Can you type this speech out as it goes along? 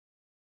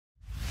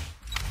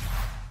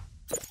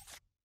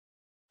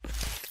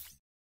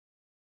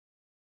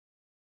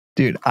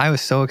Dude, I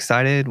was so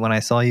excited when I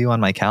saw you on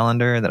my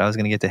calendar that I was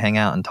going to get to hang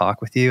out and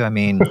talk with you. I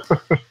mean,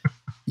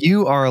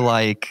 you're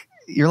like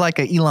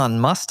an Elon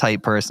Musk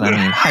type person. I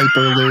mean,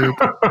 Hyperloop,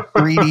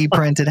 3D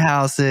printed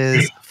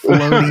houses,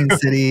 floating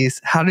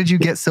cities. How did you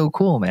get so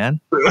cool,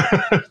 man?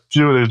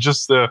 Dude, it's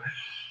just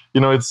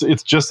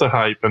it's just a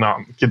hype. And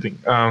I'm kidding.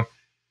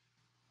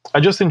 I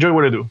just enjoy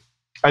what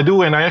I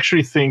do, and I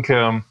actually think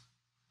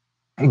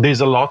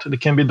there's a lot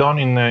that can be done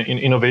in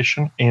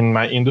innovation in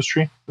my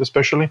industry,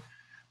 especially.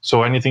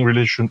 So anything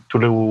related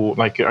to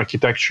like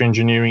architecture,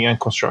 engineering, and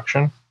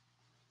construction,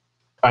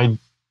 I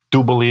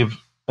do believe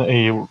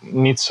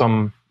needs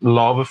some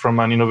love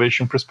from an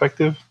innovation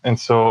perspective. And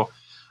so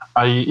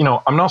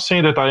I'm not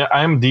saying that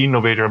I am the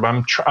innovator,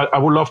 but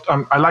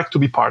I like to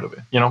be part of it,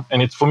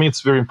 and for me,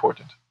 it's very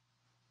important.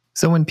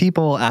 So when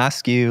people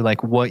ask you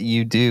like what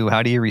you do,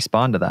 how do you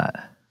respond to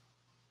that?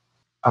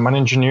 I'm an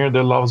engineer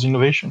that loves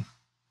innovation.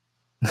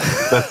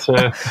 That's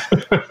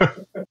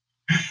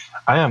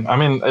I am. I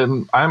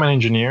mean, I'm an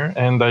engineer,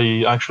 and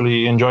I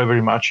actually enjoy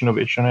very much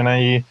innovation, and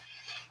I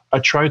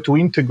try to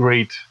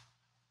integrate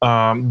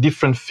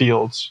different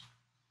fields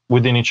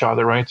within each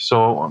other, right?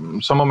 So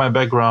some of my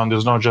background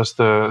is not just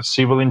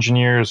civil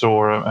engineers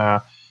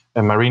or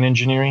marine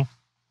engineering.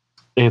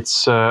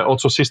 It's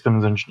also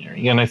systems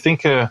engineering, and I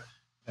think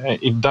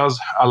it does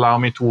allow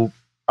me to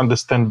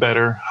understand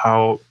better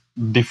how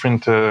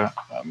different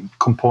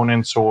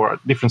components or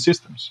different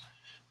systems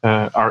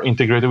are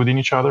integrated within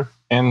each other,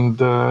 and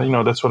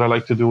that's what I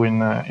like to do in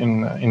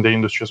the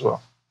industry as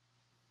well.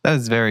 That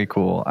is very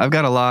cool. I've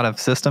got a lot of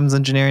systems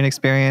engineering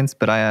experience,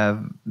 but I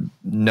have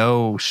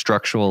no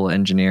structural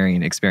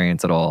engineering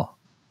experience at all.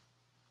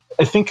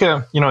 I think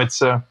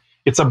it's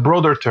a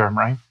broader term,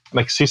 right?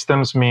 Like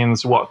systems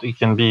means what? It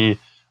can be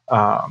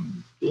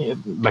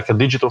like a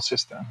digital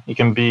system. It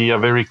can be a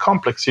very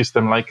complex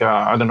system, like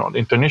the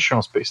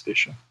International Space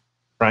Station,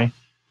 right?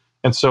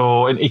 And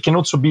so it can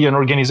also be an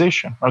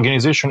organization.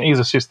 Organization is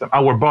a system.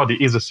 Our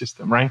body is a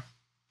system, right?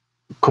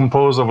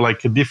 Composed of like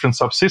different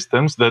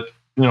subsystems that,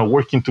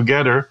 working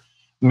together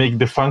make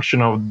the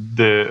function of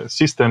the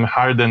system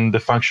higher than the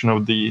function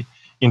of the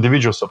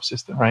individual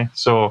subsystem, right?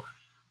 So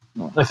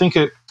I think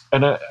at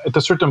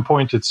a certain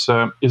point, it's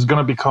going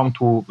to become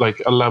to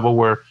like a level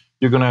where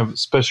you're going to have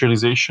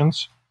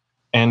specializations,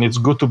 and it's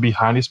good to be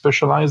highly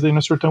specialized in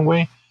a certain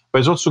way, but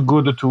it's also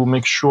good to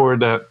make sure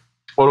that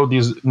all of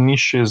these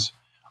niches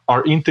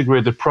are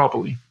integrated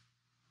properly,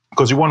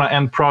 because you want an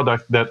end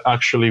product that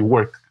actually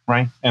works,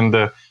 right? And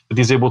that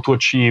is able to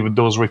achieve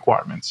those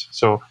requirements.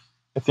 So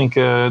I think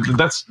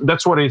that's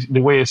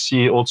the way I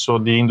see also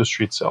the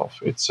industry itself.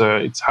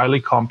 It's highly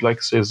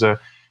complex, is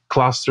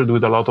clustered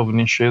with a lot of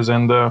niches,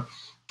 and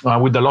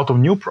with a lot of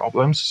new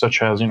problems,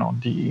 such as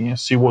the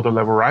seawater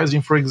level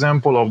rising, for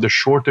example, of the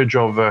shortage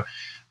of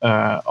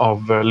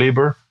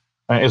labor,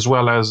 as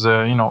well as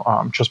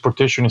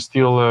transportation is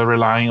still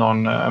relying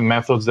on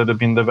methods that have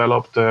been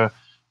developed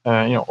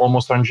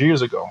almost 100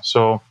 years ago.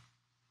 So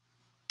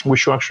we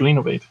should actually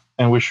innovate,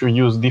 and we should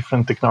use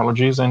different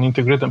technologies and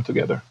integrate them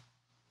together.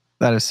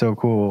 That is so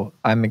cool.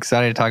 I'm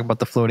excited to talk about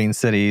the floating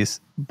cities,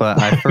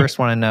 but I first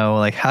want to know,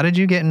 like, how did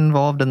you get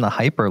involved in the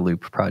Hyperloop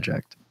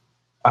project?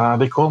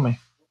 They called me.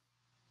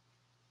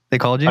 They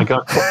called you? I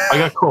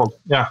got called.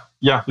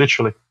 Yeah,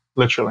 literally.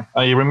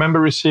 I remember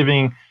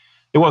receiving,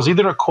 it was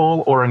either a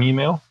call or an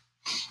email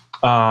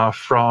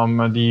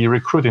from the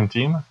recruiting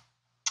team,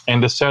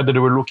 and they said that they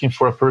were looking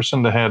for a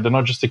person that had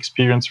not just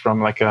experience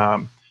from like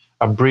a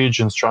bridge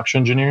and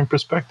structural engineering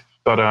perspective,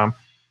 but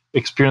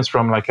experience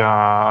from like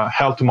a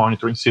health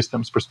monitoring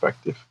systems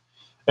perspective.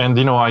 And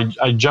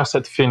I just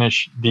had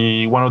finished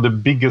one of the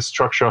biggest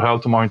structural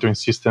health monitoring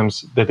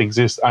systems that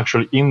exists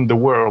actually in the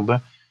world,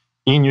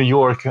 in New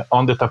York,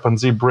 on the Tappan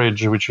Zee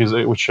Bridge, which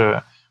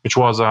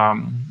was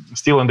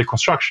still under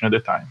construction at the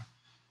time.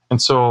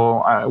 And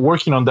so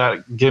working on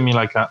that gave me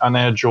like an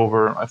edge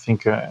over, I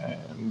think,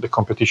 the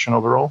competition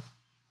overall.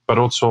 But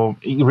also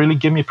it really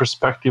gave me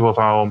perspective of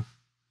how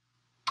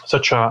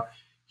such a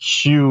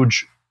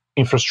huge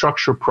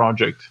infrastructure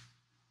project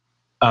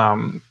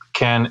can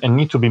and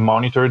need to be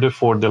monitored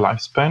for the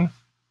lifespan,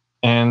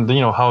 and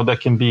how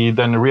that can be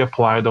then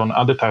reapplied on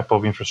other type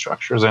of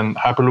infrastructures. And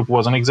Hyperloop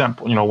was an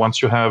example.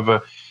 Once you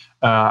have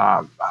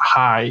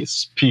high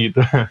speed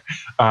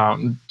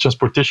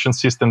transportation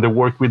system that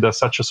work with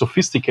such a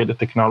sophisticated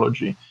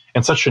technology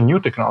and such a new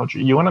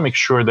technology, you want to make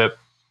sure that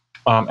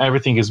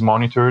everything is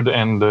monitored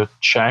and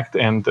checked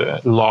and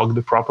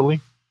logged properly,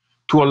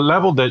 to a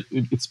level that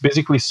it's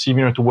basically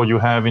similar to what you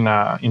have in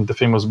the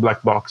famous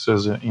black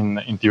boxes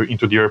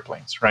into the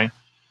airplanes, right?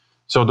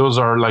 So those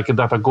are like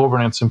data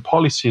governance and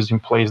policies in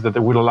place that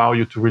will allow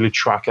you to really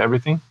track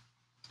everything.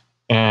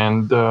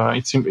 And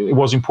it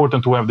was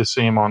important to have the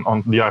same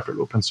on the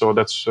Hyperloop, and so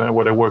that's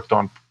what I worked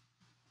on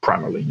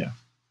primarily. Yeah,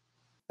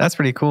 that's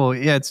pretty cool.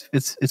 Yeah,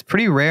 it's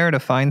pretty rare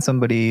to find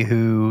somebody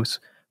who's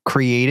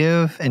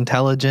creative,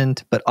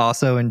 intelligent, but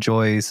also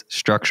enjoys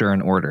structure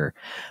and order.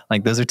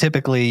 Like those are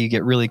typically, you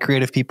get really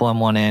creative people on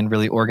one end,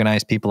 really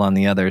organized people on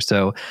the other.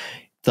 So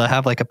to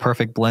have like a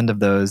perfect blend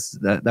of those,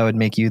 that would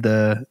make you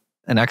the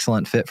an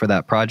excellent fit for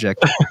that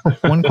project.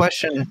 One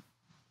question,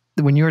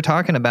 when you were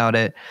talking about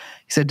it,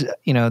 you said,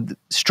 the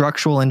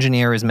structural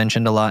engineer is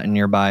mentioned a lot in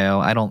your bio.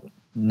 I don't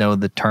know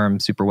the term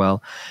super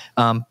well,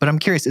 but I'm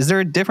curious, is there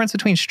a difference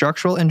between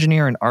structural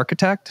engineer and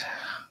architect?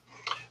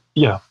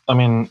 Yeah, I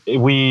mean,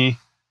 we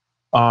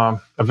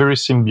are very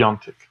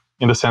symbiotic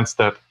in the sense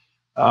that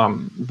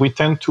we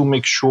tend to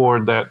make sure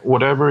that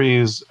whatever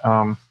is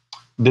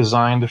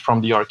designed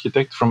from the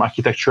architect, from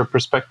architecture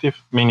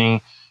perspective, meaning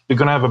you're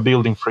going to have a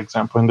building, for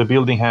example, and the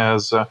building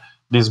has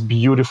this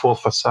beautiful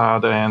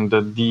facade and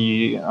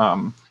the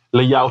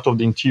layout of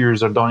the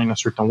interiors are done in a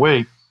certain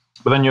way,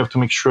 but then you have to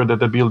make sure that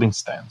the building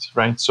stands,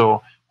 right?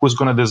 So who's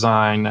going to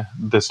design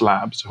the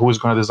slabs? Who's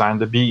going to design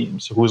the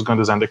beams? Who's going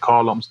to design the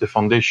columns, the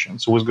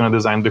foundations? Who's going to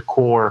design the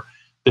core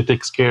that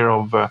takes care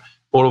of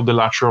all of the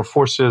lateral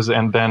forces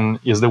and then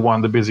is the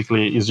one that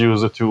basically is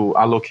used to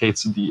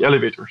allocate the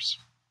elevators,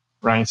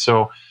 right?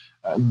 So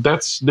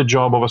that's the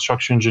job of a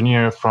structural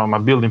engineer from a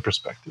building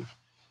perspective.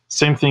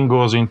 Same thing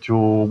goes into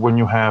when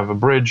you have a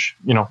bridge.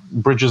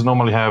 Bridges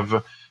normally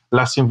have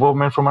less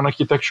involvement from an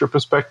architecture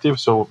perspective.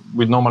 So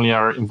we normally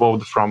are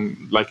involved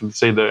from, like,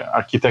 say, the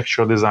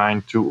architectural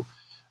design to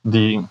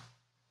the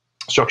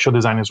structural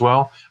design as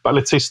well. But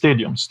let's say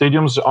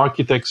stadiums,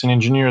 architects and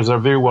engineers are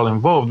very well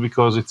involved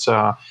because it's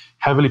a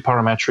heavily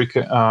parametric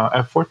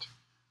effort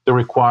that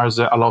requires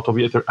a lot of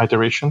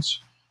iterations.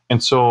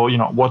 And so,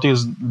 what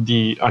is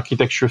the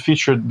architecture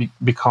feature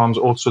becomes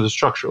also the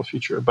structural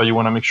feature. But you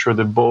want to make sure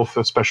that both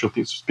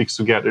specialties speaks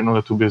together in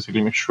order to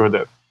basically make sure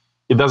that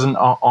it doesn't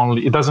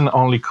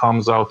only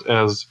comes out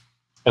as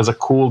a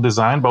cool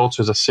design, but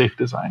also as a safe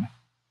design.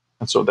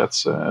 And so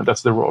that's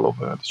the role of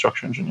the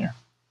structural engineer.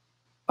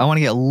 I want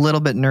to get a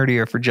little bit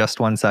nerdier for just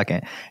 1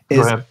 second.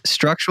 Is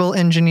structural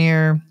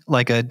engineer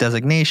like a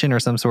designation or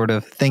some sort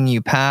of thing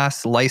you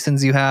pass,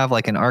 license you have,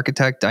 like an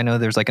architect? I know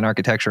there's like an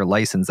architecture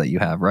license that you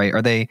have, right?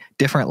 Are they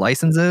different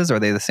licenses or are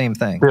they the same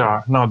thing? They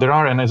are. No, there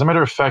are. And as a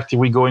matter of fact,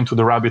 we go into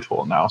the rabbit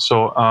hole now.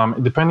 So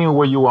depending on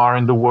where you are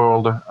in the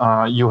world,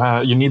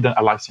 you need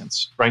a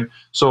license, right?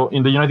 So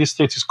in the United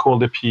States, it's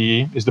called the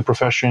PE, is the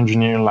Professional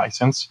Engineering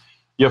License.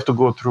 You have to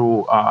go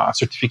through a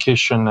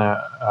certification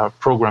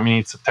program.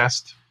 It's a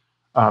test.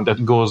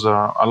 That goes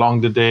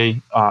along the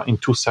day in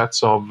 2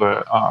 sets of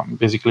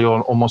basically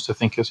almost, I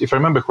think, if I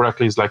remember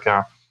correctly, it's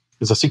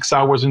a 6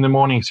 hours in the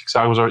morning, 6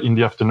 hours are in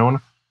the afternoon.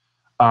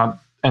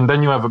 And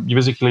then you're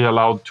basically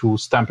allowed to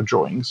stamp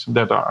drawings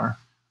that are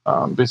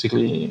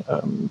basically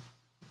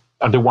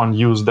are the one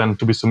used then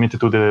to be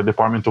submitted to the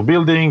Department of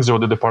Buildings or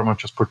the Department of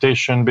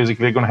Transportation.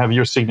 Basically, they're going to have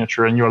your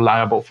signature and you're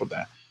liable for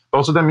that. But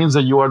also that means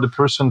that you are the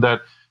person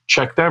that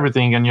checked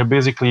everything and you're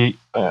basically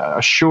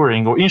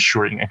assuring or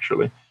ensuring,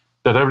 actually,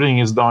 that everything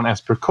is done as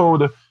per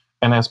code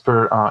and as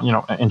per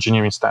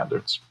engineering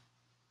standards.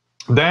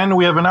 Then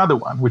we have another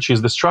one, which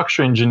is the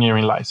structural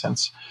engineering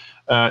license.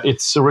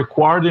 It's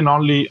required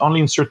only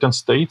in certain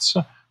states.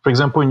 For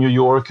example, in New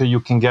York, you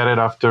can get it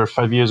after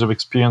 5 years of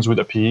experience with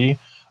a PE.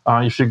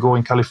 If you go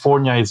in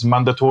California, it's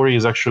mandatory.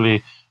 It's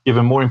actually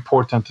even more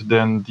important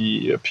than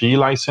the PE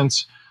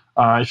license.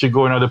 If you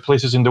go in other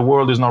places in the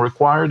world, it's not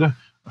required.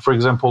 For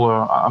example,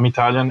 I'm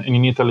Italian, and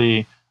in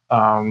Italy,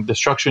 the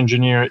structural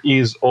engineer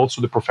is also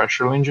the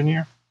professional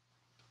engineer,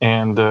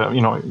 and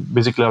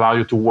basically allow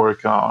you to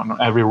work on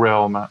every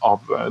realm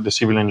of the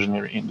civil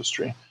engineering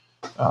industry.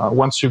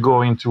 Once you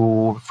go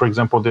into, for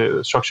example,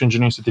 the structural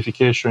engineering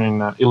certification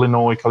in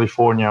Illinois,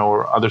 California,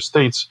 or other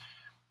states,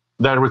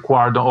 that are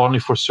required only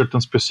for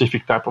certain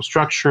specific type of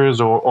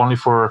structures or only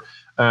for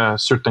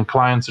certain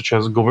clients, such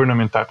as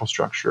government type of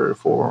structure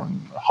for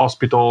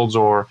hospitals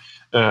or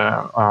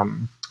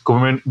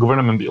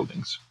government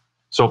buildings.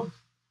 So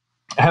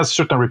has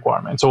certain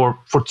requirements, or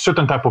for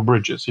certain type of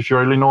bridges. If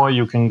you're Illinois,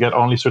 you can get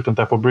only certain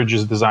type of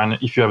bridges designed.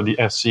 If you have the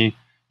SC,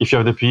 if you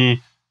have the PE,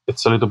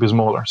 it's a little bit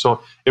smaller.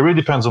 So it really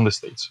depends on the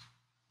states.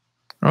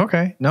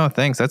 Okay. No,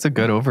 thanks. That's a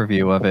good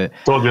overview of it.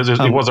 Told you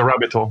it was a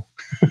rabbit hole.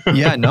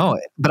 Yeah, no,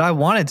 but I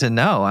wanted to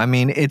know. I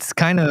mean, it's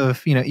kind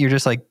of, you're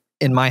just like,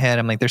 in my head,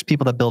 I'm like, there's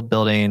people that build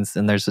buildings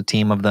and there's a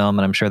team of them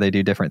and I'm sure they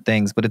do different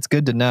things, but it's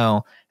good to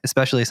know,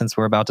 especially since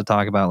we're about to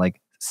talk about like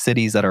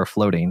cities that are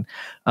floating.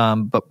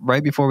 But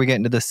right before we get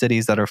into the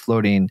cities that are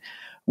floating,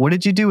 what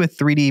did you do with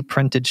 3D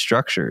printed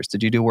structures?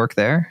 Did you do work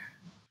there?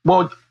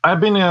 Well,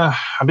 I've been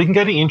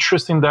getting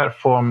interested in that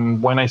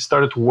from when I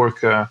started to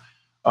work with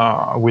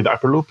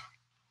Hyperloop.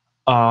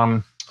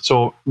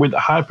 So with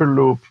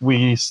Hyperloop,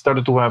 we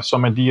started to have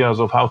some ideas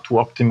of how to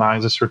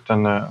optimize a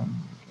certain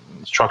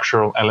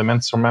structural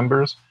elements or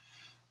members.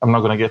 I'm not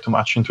going to get too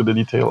much into the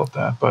detail of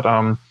that, but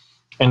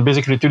and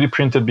basically 3D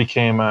printed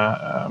became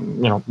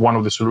one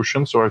of the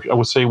solutions, or I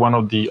would say one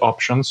of the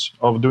options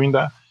of doing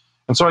that.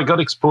 And so I got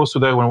exposed to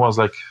that when it was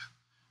like,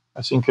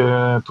 I think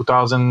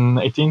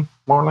 2018,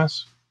 more or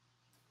less.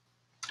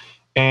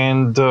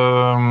 And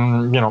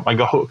I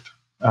got hooked.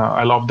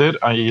 I loved it.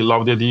 I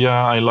loved the idea.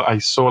 I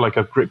saw like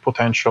a great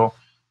potential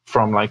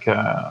from like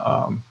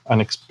an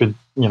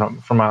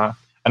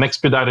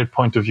expedited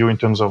point of view in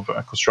terms of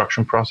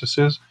construction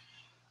processes.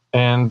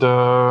 And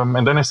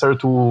then I started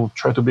to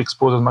try to be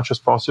exposed as much as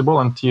possible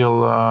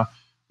until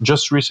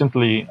just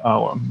recently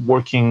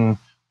working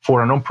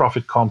for a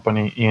non-profit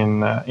company in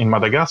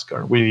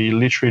Madagascar. We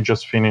literally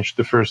just finished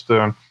the first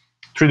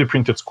 3D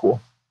printed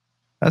school.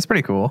 That's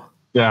pretty cool.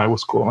 Yeah, it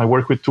was cool. I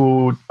work with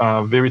two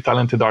very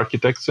talented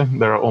architects.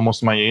 They're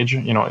almost my age.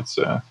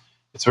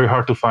 It's very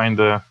hard to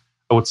find, I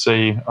would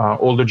say,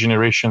 older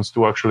generations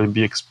to actually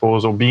be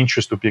exposed or be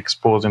interested to be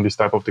exposed in this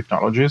type of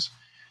technologies.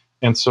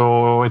 And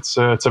so it's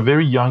a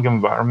very young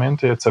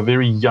environment. It's a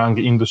very young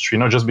industry,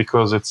 not just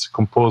because it's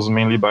composed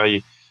mainly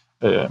by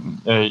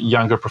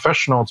younger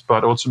professionals,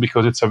 but also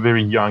because it's a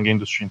very young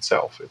industry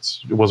itself.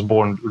 It was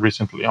born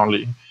recently,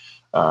 only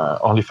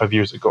 5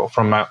 years ago,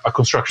 from a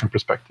construction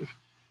perspective.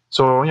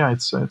 So yeah,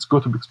 it's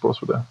good to be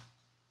exposed with that.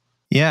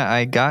 Yeah,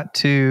 I got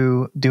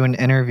to do an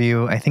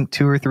interview, I think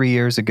 2 or 3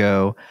 years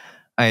ago.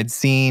 I had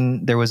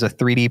seen there was a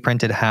 3D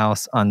printed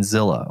house on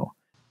Zillow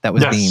that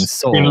was being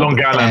sold. In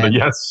Long Island,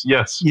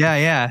 yes.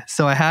 Yeah.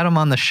 So I had him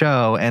on the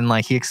show and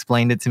like he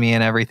explained it to me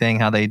and everything,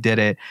 how they did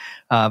it.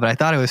 But I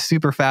thought it was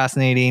super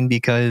fascinating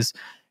because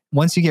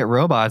once you get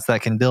robots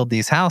that can build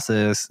these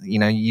houses,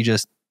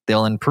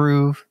 they'll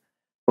improve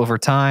over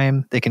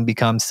time. They can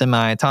become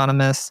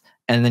semi-autonomous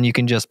and then you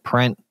can just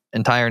print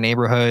entire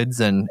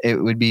neighborhoods, and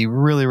it would be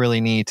really, really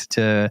neat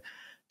to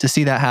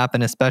see that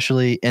happen,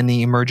 especially in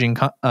the emerging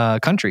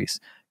countries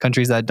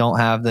that don't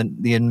have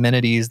the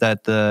amenities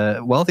that the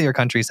wealthier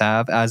countries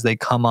have as they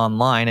come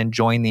online and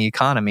join the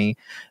economy.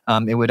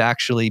 It would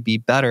actually be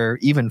better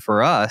even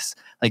for us,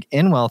 like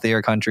in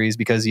wealthier countries,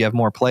 because you have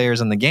more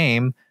players in the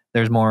game,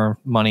 there's more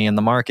money in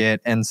the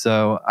market. And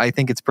so I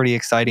think it's pretty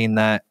exciting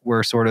that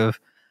we're sort of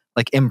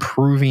like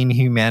improving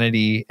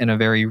humanity in a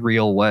very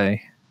real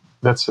way.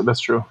 That's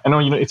true. I know,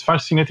 it's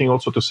fascinating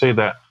also to say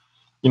that,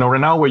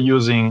 right now we're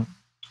using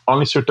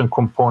only certain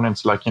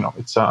components, like,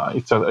 it's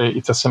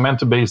a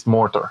cement-based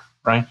mortar,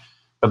 right?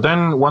 But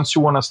then once you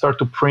want to start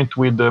to print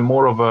with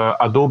more of a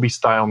Adobe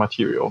style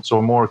materials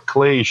or more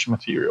clayish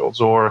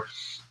materials or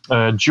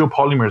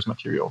geopolymers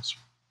materials,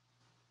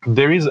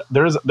 there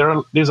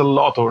are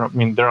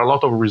a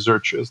lot of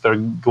researchers that are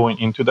going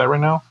into that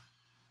right now.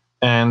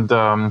 And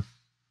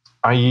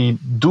I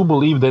do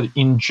believe that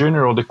in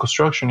general, the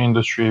construction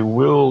industry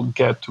will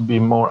get to be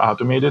more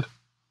automated,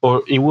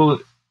 or it will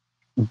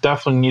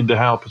definitely need the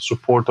help and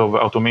support of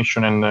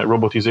automation and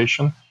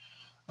robotization,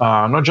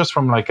 not just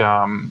from like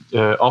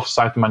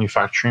off-site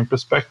manufacturing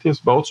perspectives,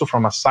 but also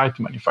from a site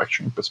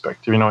manufacturing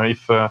perspective.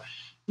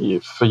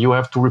 If you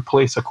have to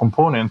replace a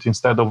component,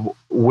 instead of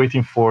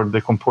waiting for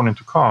the component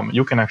to come,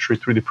 you can actually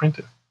 3D print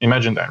it.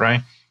 Imagine that,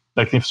 right?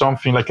 Like if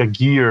something like a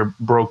gear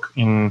broke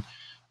into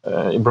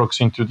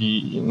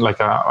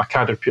a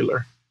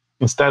caterpillar,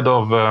 instead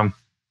of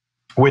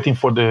waiting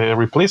for the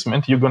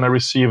replacement, you're going to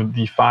receive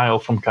the file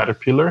from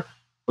Caterpillar,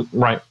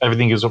 right?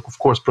 Everything is of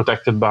course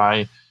protected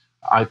by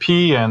IP,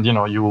 and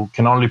you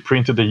can only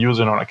print the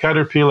user on a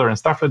Caterpillar and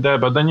stuff like that.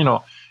 But then you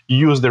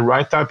use the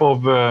right type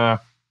of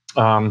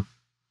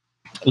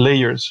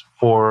layers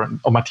or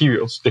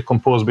materials that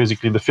compose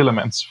basically the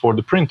filaments for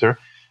the printer,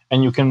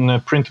 and you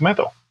can print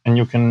metal and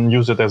you can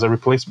use it as a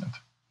replacement.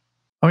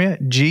 Oh yeah,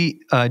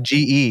 GE. I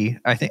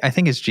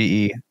think it's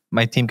GE.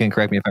 My team can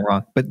correct me if I'm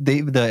wrong, but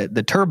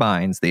the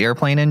turbines, the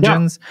airplane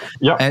engines,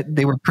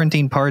 they were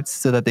printing parts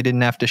so that they didn't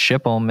have to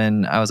ship them,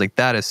 and I was like,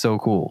 that is so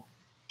cool.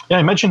 Yeah,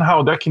 imagine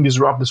how that can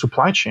disrupt the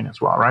supply chain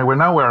as well, right?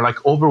 We're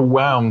like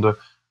overwhelmed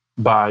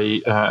by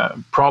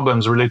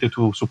problems related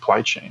to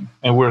supply chain,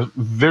 and we're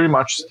very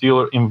much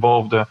still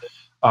involved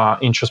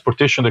in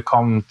transportation that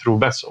come through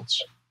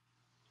vessels.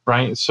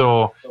 Right,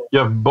 so you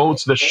have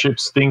boats that ship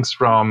things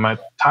from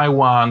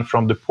Taiwan,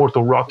 from the port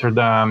of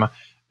Rotterdam,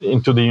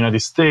 into the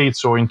United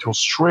States or into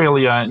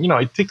Australia.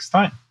 It takes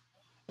time,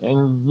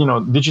 and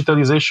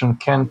digitalization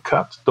can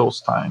cut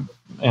those time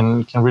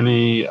and can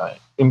really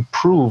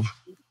improve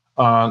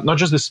not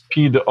just the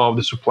speed of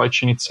the supply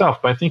chain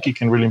itself, but I think it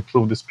can really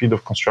improve the speed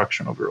of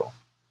construction overall.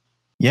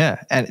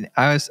 Yeah, and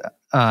I was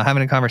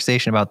having a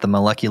conversation about the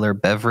molecular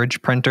beverage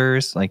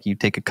printers. Like you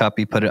take a cup,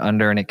 you put it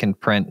under, and it can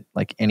print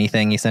like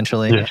anything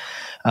essentially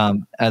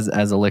as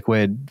a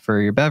liquid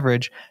for your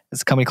beverage.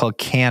 It's a company called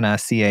Cana,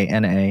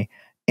 C-A-N-A.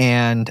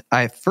 And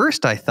at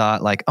first I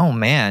thought like, oh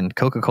man,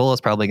 Coca-Cola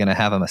is probably going to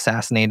have them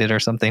assassinated or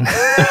something.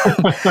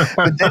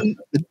 but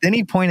then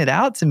he pointed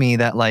out to me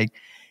that like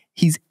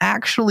he's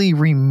actually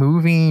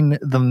removing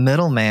the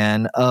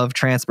middleman of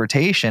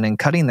transportation and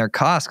cutting their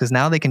costs, because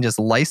now they can just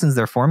license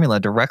their formula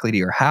directly to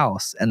your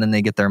house and then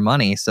they get their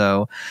money.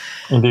 So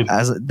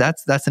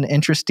that's an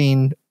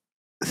interesting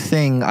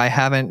thing. I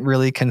haven't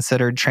really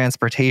considered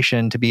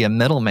transportation to be a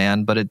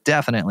middleman, but it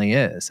definitely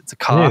is. It's a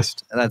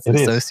cost that's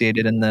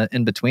associated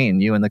in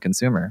between you and the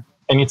consumer.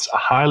 And it's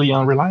highly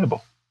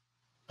unreliable,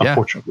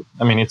 unfortunately.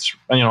 I mean, it's,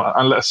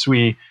 unless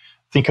we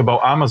think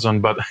about Amazon,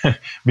 but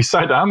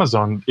beside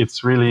Amazon,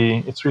 it's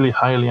really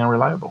highly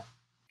unreliable.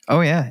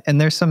 Oh yeah,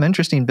 and there's some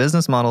interesting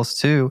business models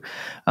too.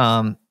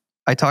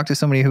 I talked to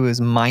somebody who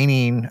is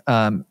mining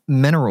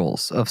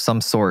minerals of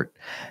some sort,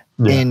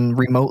 in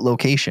remote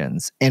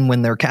locations. And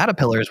when their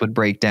caterpillars would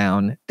break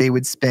down, they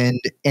would spend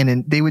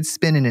an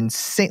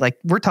insane, like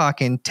we're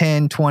talking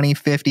 10, 20,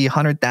 50,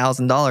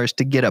 $100,000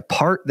 to get a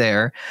part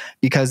there,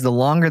 because the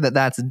longer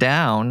that's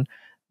down,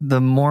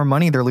 the more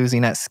money they're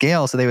losing at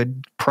scale. So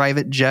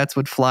private jets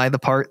would fly the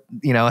part,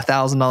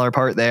 $1,000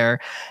 part there.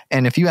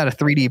 And if you had a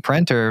 3D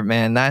printer,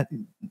 man,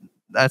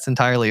 that's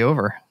entirely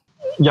over.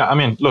 Yeah, I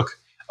mean, look,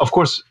 of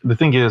course, the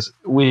thing is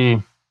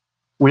we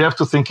have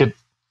to think it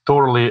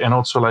totally, and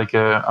also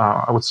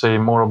I would say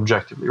more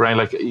objectively, right?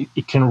 Like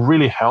it can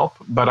really help,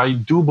 but I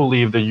do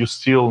believe that you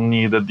still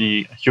need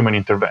the human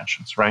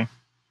interventions, right?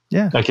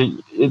 Yeah. Like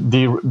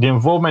the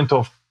involvement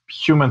of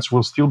humans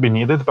will still be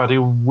needed, but it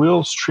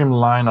will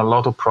streamline a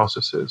lot of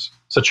processes,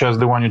 such as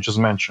the one you just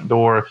mentioned,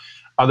 or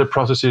other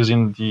processes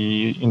in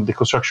the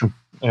construction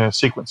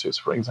sequences,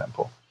 for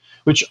example.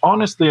 Which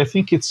honestly, I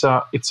think it's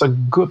a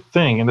good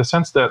thing in the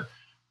sense that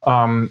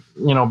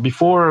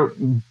before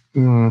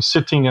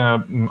sitting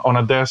on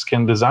a desk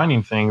and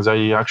designing things,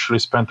 I actually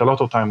spent a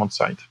lot of time on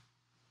site,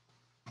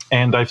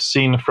 and I've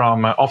seen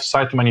from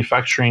off-site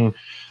manufacturing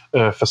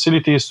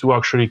facilities to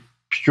actually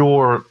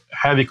pure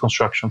heavy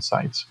construction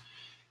sites.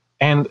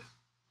 And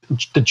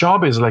the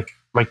job is like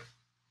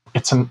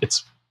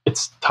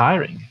it's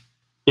tiring.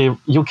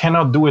 You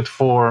cannot do it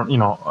for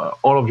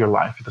all of your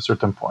life. At a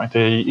certain point,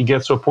 it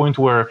gets to a point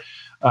where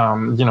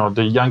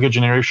the younger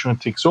generation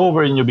takes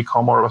over, and you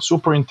become more of a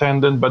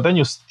superintendent. But then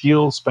you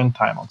still spend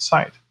time on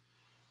site,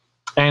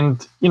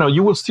 and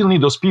you will still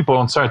need those people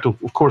on site to,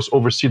 of course,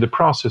 oversee the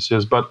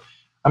processes. But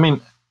I mean,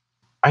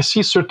 I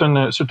see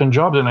certain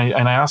jobs, and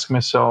I ask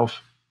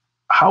myself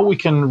how we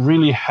can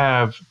really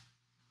have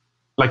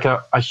like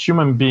a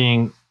human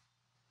being,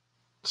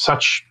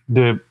 such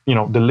the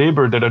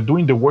labor that are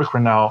doing the work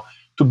right now,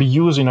 to be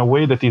used in a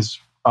way that is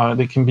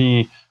they can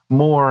be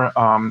more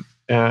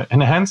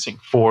enhancing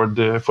for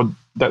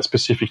that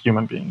specific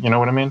human being. You know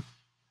what I mean?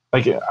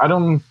 Like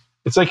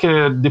it's like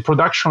the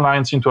production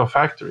lines into a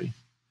factory.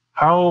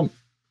 How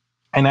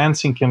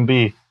enhancing can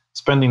be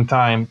spending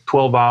time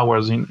 12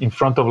 hours in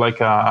front of like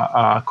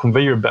a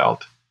conveyor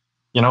belt,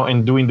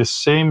 and doing the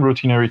same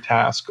routinary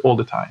task all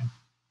the time.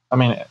 I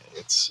mean,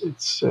 it's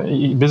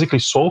basically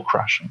soul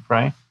crushing,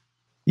 right?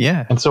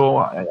 Yeah. And so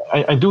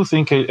I do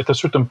think at a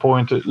certain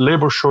point,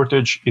 labor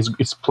shortage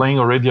is playing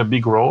already a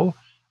big role.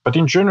 But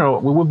in general,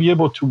 we will be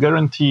able to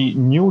guarantee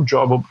new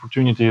job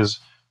opportunities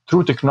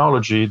through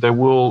technology that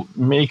will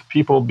make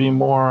people be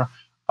more,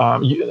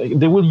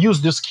 they will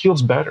use their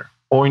skills better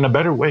or in a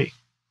better way,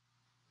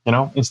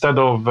 instead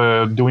of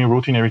doing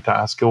routinary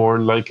tasks or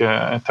like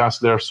tasks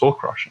that are soul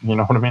crushing. You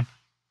know what I mean?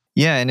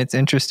 Yeah, and it's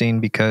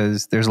interesting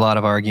because there's a lot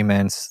of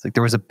arguments. Like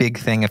there was a big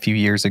thing a few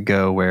years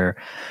ago where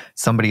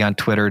somebody on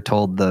Twitter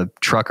told the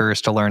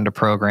truckers to learn to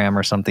program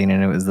or something,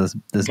 and it was this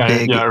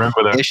big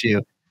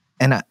issue.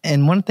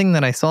 And one thing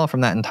that I saw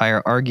from that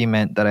entire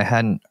argument that I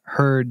hadn't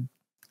heard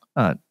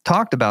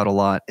talked about a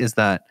lot is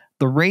that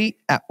the rate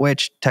at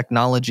which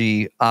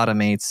technology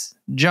automates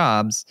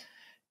jobs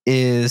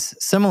is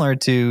similar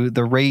to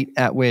the rate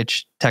at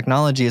which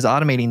technology is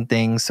automating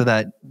things, so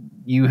that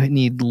you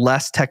need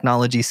less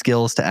technology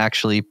skills to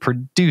actually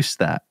produce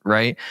that,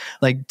 right?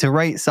 Like to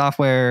write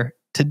software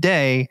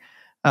today,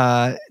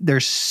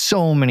 there's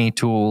so many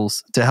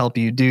tools to help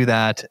you do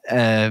that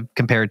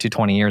compared to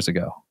 20 years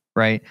ago,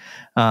 right?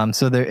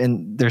 So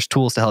there's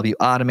tools to help you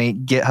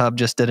automate. GitHub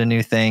just did a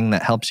new thing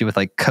that helps you with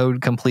like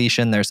code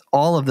completion. There's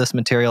all of this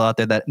material out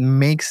there that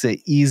makes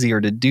it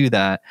easier to do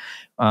that,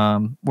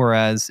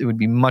 whereas it would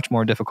be much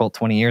more difficult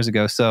 20 years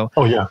ago. So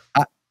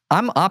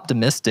I'm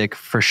optimistic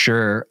for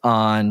sure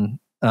on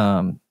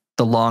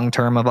the long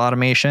term of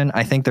automation.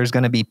 I think there's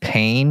going to be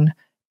pain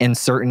in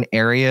certain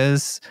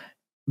areas,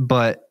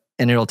 and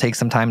it'll take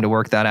some time to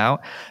work that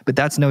out. But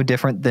that's no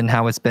different than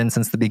how it's been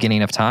since the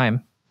beginning of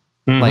time.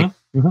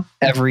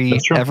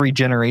 Every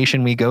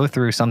generation we go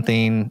through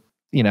something,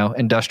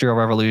 industrial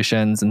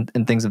revolutions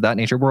and things of that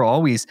nature, we're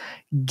always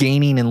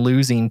gaining and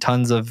losing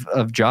tons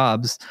of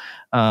jobs,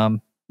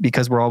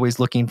 because we're always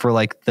looking for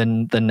like the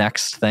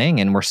next thing,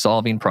 and we're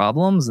solving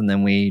problems, and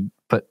then we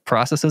put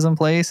processes in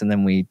place, and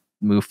then we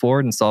move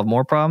forward and solve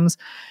more problems.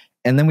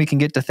 And then we can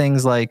get to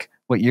things like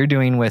what you're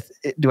doing with,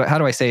 how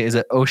do I say, is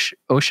it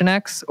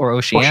Oceanix or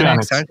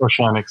Oceanix?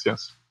 Oceanix,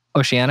 yes.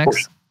 Oceanix?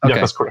 Okay. Yeah,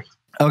 that's correct.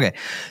 Okay.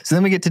 So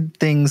then we get to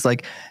things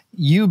like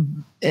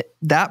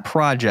that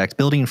project,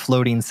 building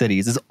floating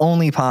cities, is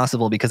only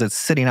possible because it's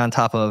sitting on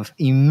top of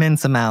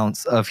immense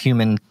amounts of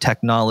human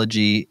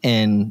technology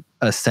in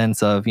a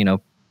sense of,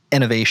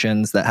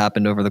 innovations that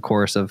happened over the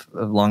course of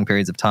long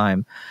periods of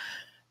time.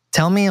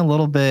 Tell me a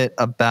little bit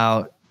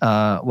about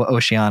what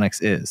Oceanix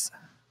is.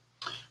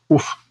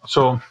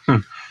 So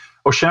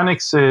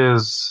Oceanix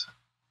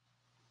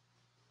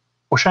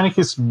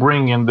is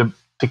bringing the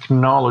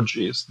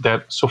technologies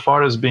that so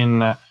far has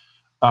been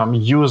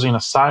used in a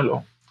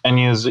silo, and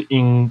is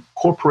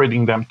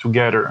incorporating them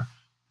together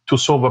to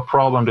solve a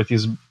problem that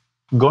is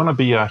going to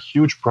be a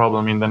huge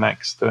problem in the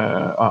next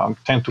 10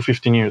 to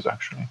 15 years,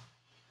 actually.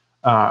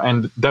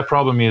 And that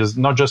problem is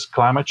not just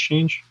climate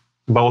change,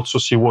 but also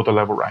seawater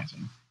level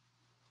rising.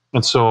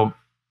 And so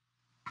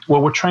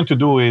what we're trying to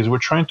do is we're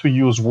trying to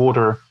use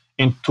water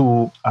and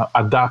to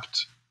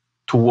adapt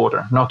to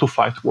water, not to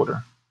fight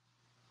water.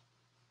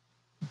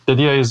 The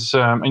idea is,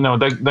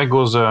 that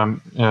goes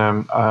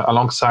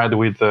alongside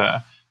with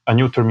a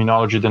new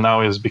terminology that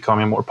now is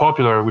becoming more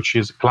popular, which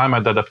is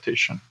climate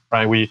adaptation,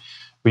 right? We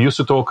used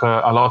to talk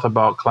a lot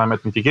about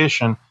climate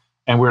mitigation,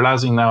 and we're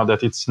realizing now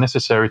that it's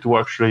necessary to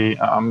actually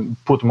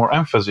put more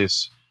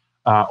emphasis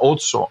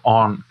also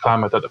on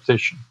climate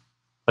adaptation.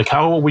 Like,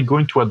 how are we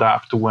going to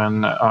adapt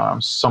when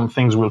some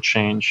things will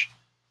change?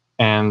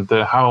 And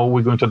how are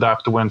we going to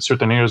adapt when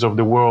certain areas of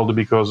the world,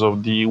 because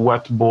of the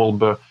wet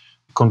bulb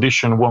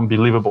condition, won't be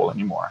livable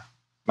anymore?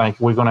 Like,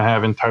 we're going to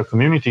have entire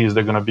communities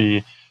that are going to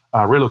be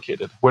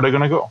relocated. Where are they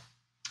going to go?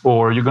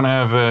 Or you're going to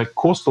have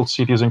coastal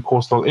cities and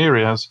coastal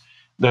areas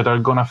that are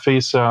going to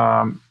face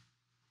a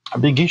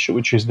big issue,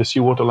 which is the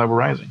seawater level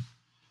rising.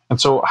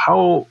 And so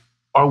how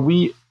are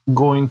we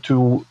going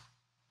to,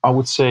 I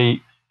would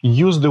say,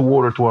 use the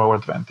water to our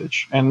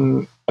advantage?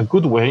 And a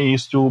good way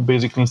is to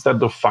basically,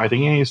 instead of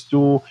fighting it, is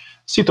to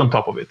sit on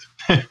top of it.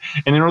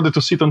 And in order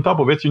to sit on top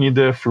of it, you need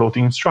the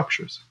floating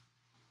structures.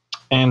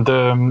 And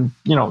the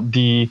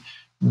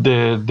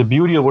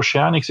beauty of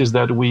Oceanix is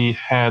that we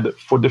had,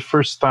 for the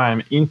first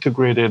time,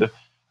 integrated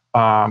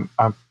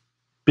a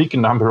big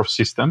number of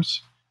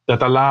systems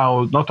that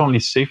allow not only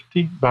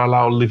safety, but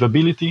allow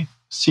livability,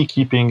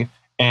 seakeeping,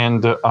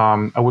 and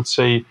I would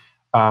say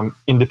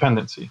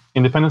independency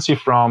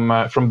from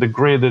the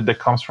grid that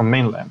comes from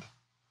mainland.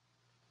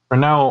 Right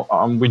now,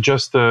 we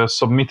just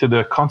submitted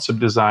a concept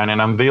design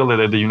and unveiled it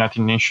at the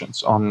United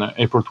Nations on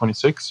April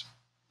 26th.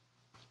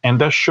 And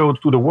that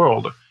showed to the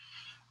world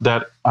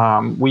that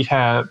we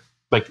had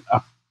like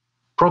a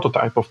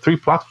prototype of 3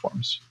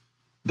 platforms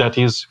that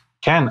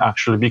can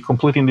actually be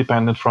completely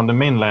independent from the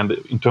mainland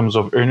in terms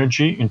of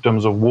energy, in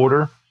terms of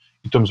water,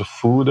 in terms of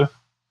food,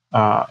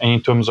 and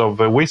in terms of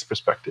waste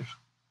perspective.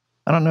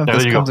 I don't know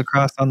if this comes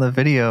across on the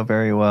video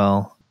very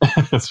well.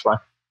 It's fine.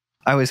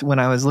 When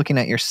I was looking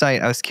at your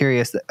site, I was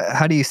curious.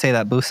 How do you say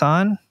that?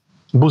 Busan?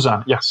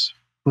 Busan, yes.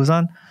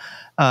 Busan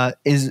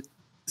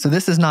so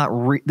this is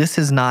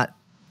not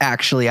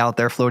actually out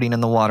there floating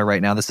in the water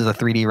right now. This is a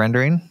 3D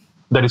rendering?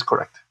 That is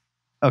correct.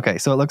 Okay,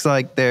 so it looks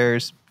like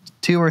there's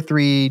 2 or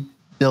 3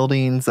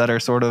 buildings that are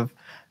sort of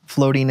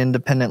floating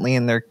independently,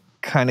 and they're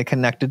kind of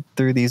connected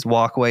through these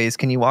walkways.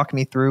 Can you walk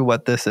me through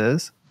what this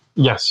is?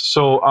 Yes.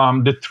 So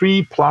the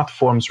 3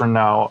 platforms right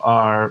now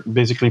are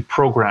basically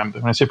programmed.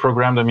 When I say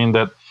programmed, I mean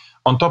that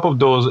on top of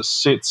those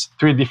sits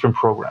 3 different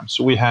programs.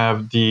 So we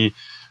have the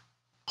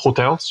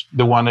hotels,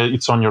 the one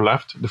it's on your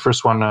left, the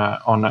first one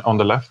on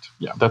the left.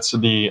 Yeah, that's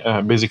the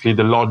basically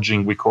the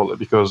lodging, we call it,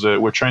 because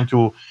we're trying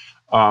to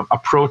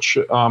approach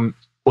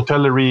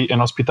hotellery and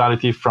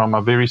hospitality from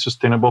a very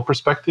sustainable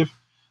perspective.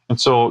 And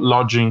so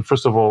lodging,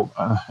 first of all,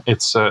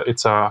 it's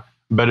a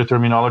better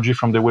terminology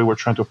from the way we're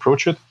trying to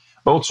approach it,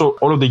 but also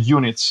all of the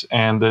units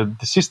and the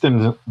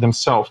systems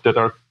themselves that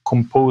are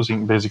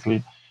composing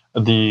basically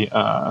the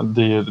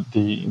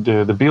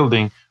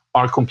building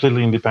are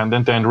completely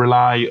independent and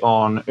rely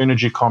on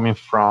energy coming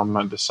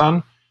from the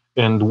sun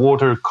and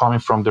water coming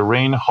from the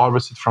rain,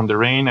 harvested from the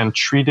rain and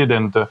treated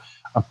and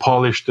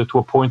polished to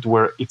a point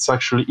where it's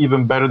actually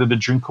even better than the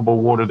drinkable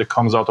water that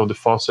comes out of the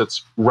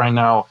faucets right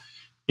now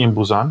in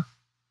Busan.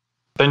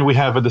 Then we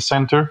have at the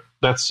center,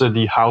 that's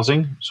the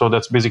housing. So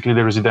that's basically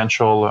the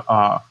residential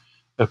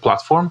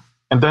platform.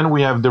 And then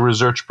we have the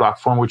research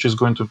platform, which is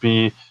going to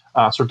be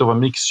sort of a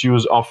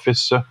mixed-use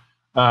office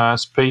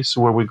space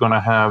where we're going to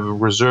have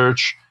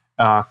research,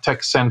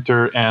 tech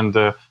center, and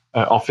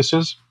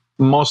offices,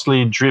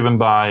 mostly driven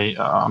by,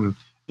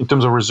 in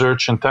terms of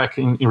research and tech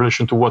in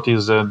relation to what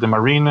is the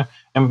marine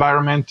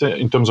environment,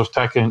 in terms of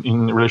tech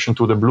in relation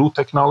to the blue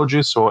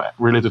technologies, so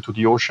related to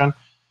the ocean,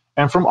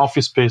 and from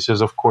office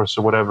spaces, of course,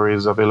 whatever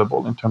is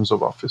available in terms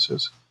of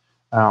offices.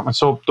 And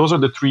so those are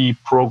the 3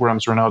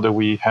 programs right now that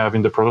we have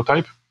in the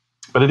prototype.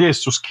 But the idea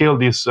is to scale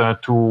this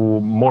to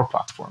more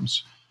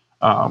platforms.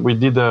 We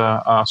did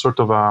a sort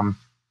of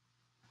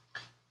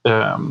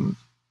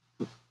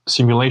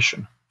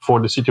simulation for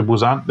the city of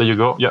Busan. There you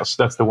go. Yes,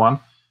 that's the one.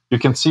 You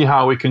can see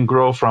how we can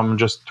grow from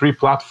just 3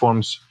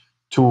 platforms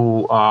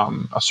to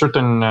a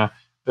certain,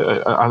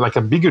 like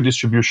a bigger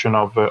distribution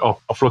of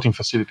floating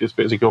facilities,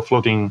 basically, or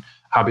floating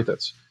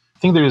habitats. I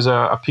think there is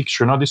a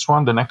picture, not this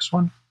one, the next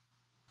one.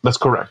 That's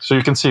correct. So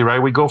you can see,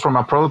 right, we go from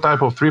a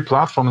prototype of 3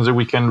 platforms that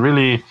we can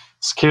really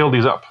scale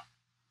these up.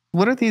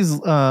 What are these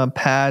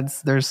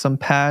pads? There's some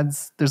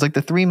pads. There's like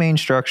the 3 main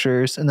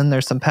structures, and then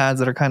there's some pads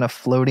that are kind of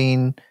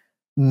floating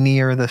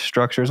near the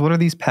structures. What are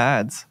these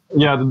pads?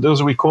 Yeah,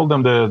 those, we call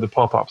them the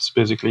pop-ups,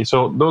 basically.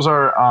 So those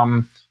are,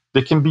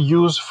 they can be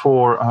used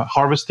for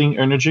harvesting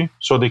energy.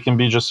 So they can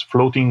be just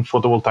floating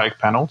photovoltaic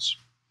panels,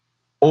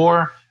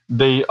 or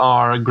they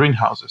are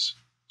greenhouses.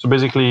 So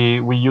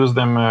basically, we use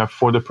them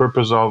for the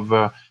purpose of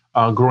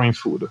growing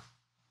food,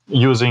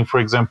 using, for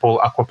example,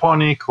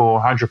 aquaponic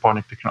or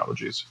hydroponic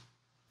technologies.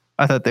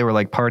 I thought they were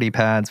like party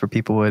pads where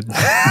people would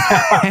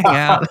hang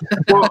out.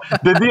 Well,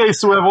 the idea is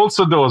to have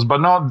also those,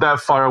 but not that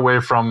far away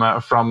from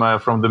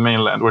the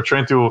mainland. We're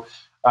trying to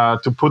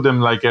put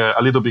them like a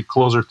little bit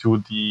closer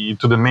to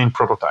the main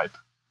prototype.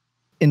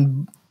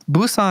 In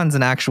Busan's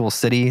an actual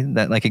city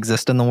that like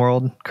exists in the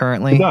world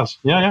currently. It does,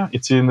 yeah.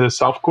 It's in the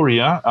South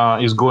Korea.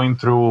 Is going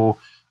through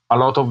a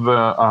lot of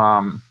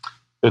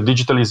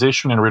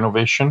digitalization and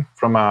renovation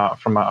from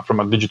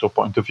a digital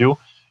point of view.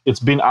 It's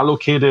been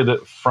allocated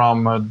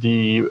from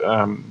the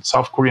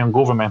South Korean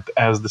government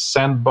as the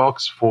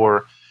sandbox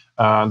for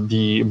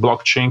the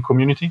blockchain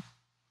community.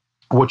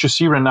 What you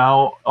see right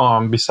now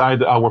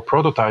beside our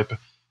prototype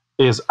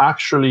is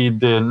actually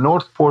the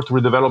North Port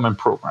redevelopment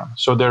program.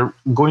 So they're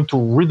going to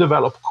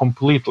redevelop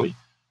completely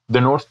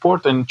the North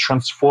Port and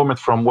transform it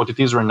from what it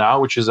is right now,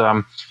 which is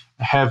a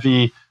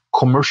heavy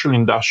commercial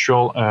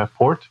industrial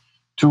port,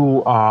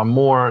 to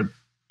more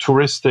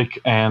touristic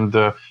and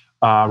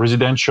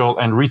residential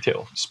and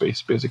retail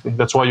space, basically.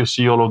 That's why you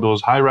see all of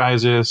those high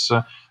rises,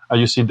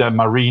 you see that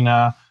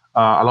marina,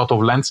 a lot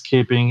of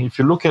landscaping. If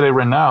you look at it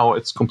right now,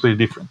 it's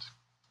completely different.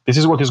 This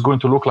is what it's going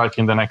to look like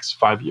in the next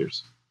 5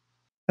 years.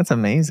 That's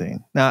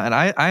amazing. Now, and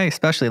I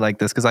especially like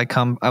this because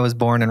I was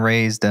born and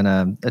raised in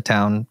a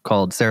town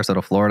called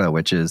Sarasota, Florida,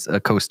 which is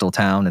a coastal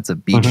town. It's a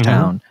beach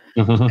town.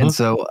 And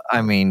so,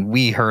 I mean,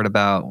 we've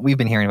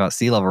been hearing about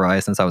sea level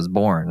rise since I was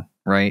born,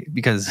 right?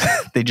 Because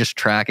they just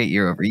track it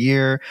year over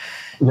year.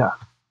 Yeah.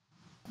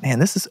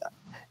 Man, is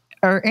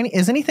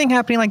anything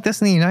happening like this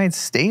in the United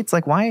States?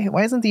 Like, why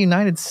isn't the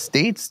United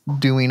States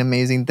doing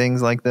amazing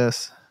things like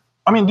this?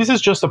 I mean, this is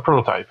just a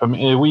prototype. I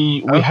mean,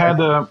 we had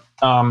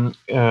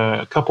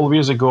a couple of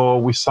years ago,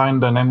 we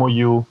signed an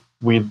MOU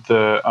with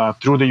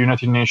through the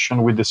United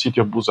Nations with the city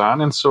of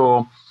Busan, and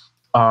so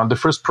the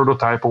first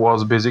prototype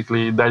was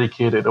basically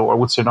dedicated, or I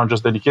would say not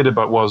just dedicated,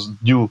 but was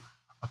due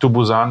to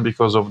Busan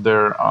because of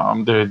their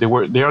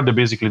they are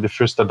basically the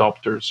first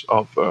adopters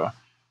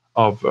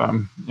of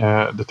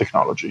the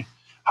technology.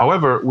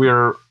 However,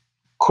 we're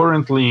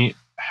currently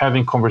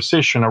having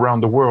conversation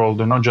around the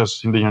world, and not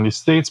just in the United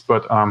States,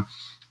 but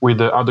with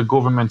the other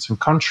governments and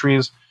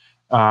countries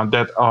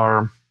that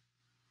are,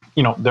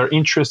 they're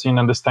interested in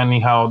understanding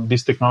how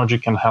this technology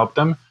can help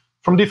them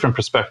from different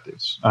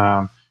perspectives.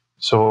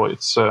 So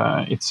it's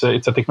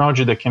a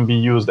technology that can be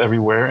used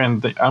everywhere,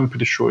 and I'm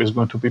pretty sure it's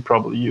going to be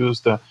probably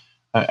used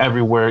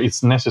everywhere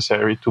it's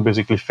necessary to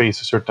basically face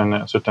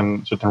certain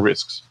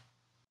risks.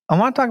 I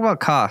want to talk about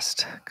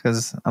cost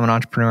because I'm an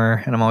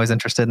entrepreneur and I'm always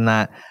interested in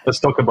that. Let's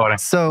talk about it.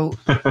 So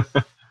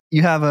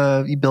you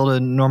build a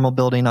normal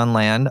building on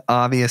land.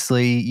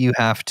 Obviously, you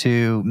have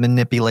to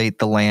manipulate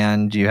the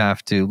land. You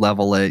have to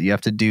level it. You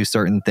have to do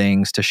certain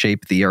things to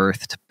shape the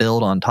earth, to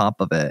build on top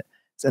of it.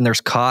 And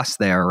there's cost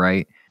there,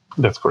 right?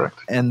 That's correct.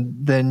 And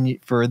then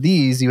for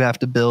these, you have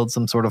to build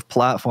some sort of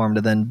platform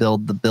to then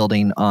build the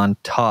building on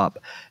top.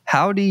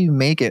 How do you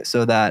make it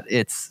so that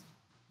it's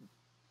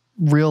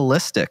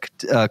realistic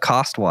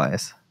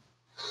cost-wise?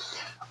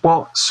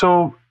 Well,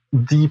 so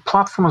the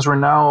platforms right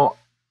now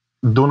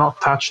do not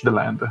touch the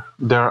land.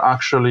 They're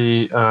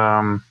actually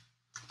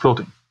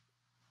floating.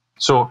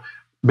 So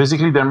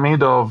basically, they're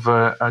made of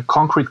a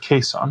concrete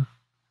caisson,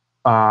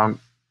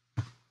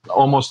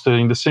 almost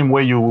in the same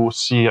way you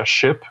see a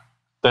ship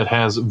that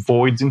has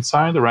voids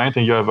inside, right?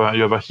 And you have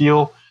a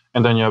heel,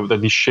 and then you have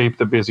this shape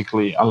that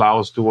basically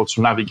allows to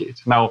also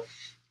navigate. Now,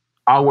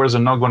 ours are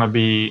not going to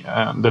be,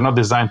 they're not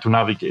designed to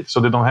navigate,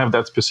 so they don't have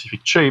that specific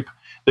shape.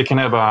 They can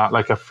have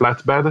a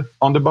flat bed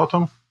on the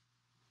bottom.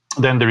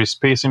 Then there is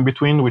space in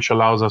between, which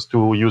allows us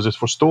to use it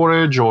for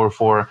storage or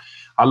for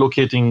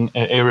allocating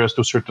areas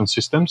to certain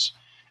systems.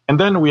 And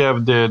then we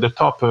have the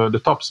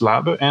top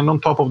slab, and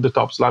on top of the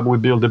top slab, we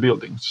build the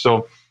buildings.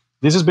 So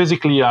this is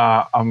basically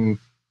a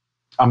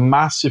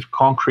massive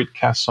concrete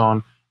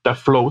caisson that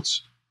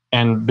floats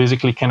and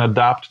basically can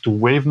adapt to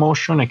wave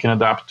motion. It can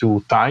adapt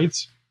to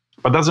tides,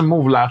 but doesn't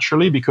move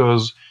laterally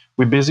because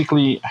we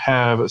basically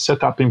have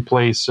set up in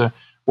place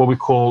what we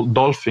call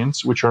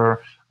dolphins, which are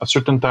a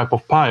certain type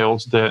of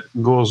piles that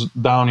goes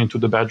down into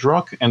the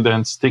bedrock and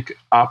then stick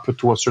up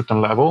to a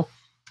certain level.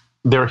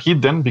 They're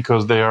hidden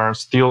because they are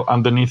still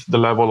underneath the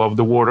level of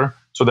the water,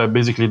 so that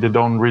basically they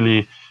don't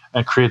really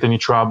create any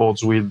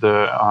troubles with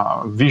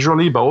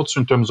visually, but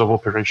also in terms of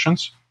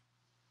operations.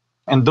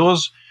 And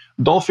those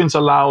dolphins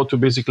allow to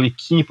basically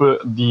keep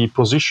the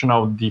position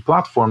of the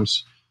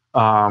platforms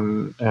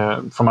from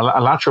a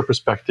lateral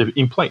perspective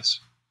in place.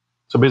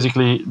 So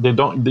basically,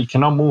 they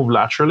cannot move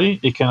laterally.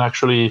 It can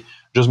actually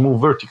just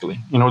move vertically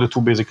in order to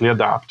basically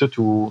adapt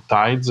to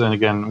tides and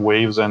again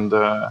waves and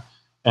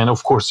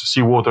of course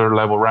seawater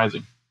level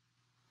rising.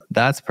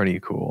 That's pretty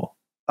cool.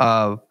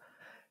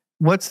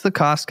 What's the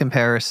cost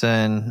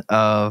comparison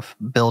of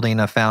building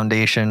a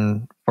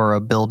foundation for a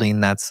building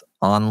that's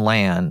on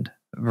land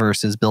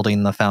versus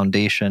building the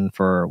foundation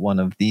for one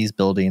of these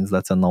buildings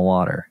that's in the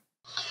water?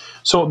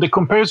 So the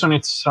comparison,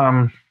 it's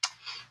a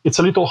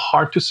little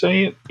hard to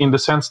say in the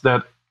sense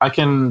that I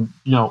can,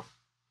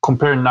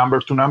 compare number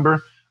to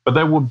number, but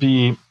that would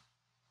be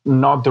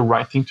not the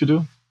right thing to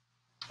do.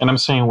 And I'm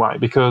saying why?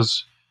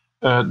 Because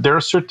there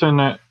are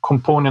certain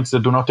components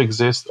that do not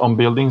exist on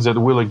buildings that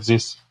will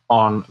exist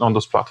on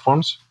those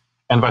platforms,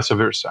 and vice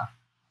versa,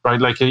 right?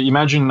 Like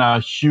imagine a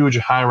huge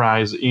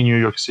high-rise in New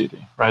York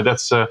City, right?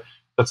 That's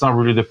not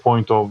really the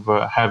point of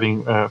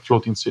having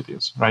floating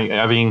cities, right?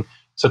 Having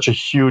such a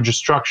huge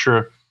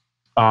structure,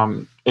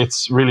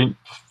 it's really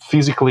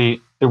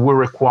physically, it will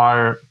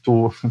require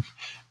to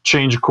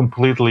change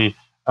completely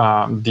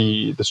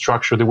the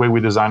structure, the way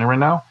we design it right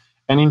now.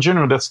 And in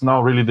general, that's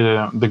not really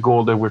the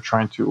goal that we're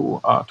trying to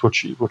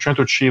achieve. We're trying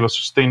to achieve a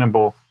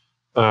sustainable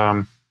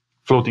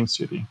floating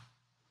city.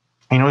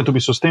 In order to be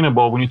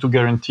sustainable, we need to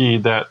guarantee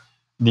that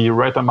the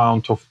right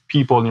amount of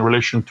people in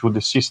relation to the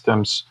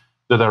systems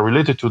that are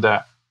related to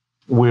that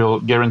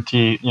will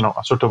guarantee,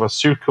 a sort of a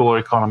circular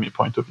economy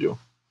point of view.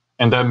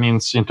 And that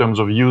means in terms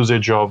of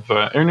usage of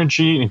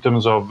energy, in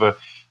terms of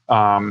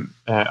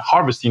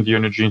harvesting the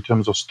energy, in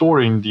terms of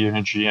storing the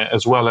energy,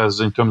 as well as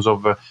in terms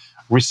of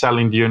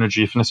reselling the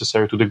energy if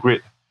necessary to the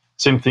grid.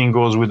 Same thing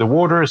goes with the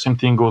water, same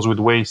thing goes with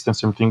waste, and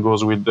same thing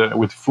goes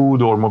with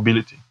food or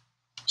mobility.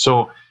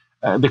 So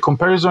the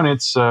comparison,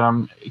 it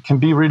can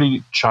be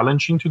really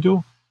challenging to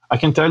do. I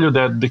can tell you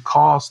that the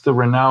cost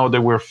right now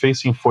that we're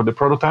facing for the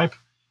prototype,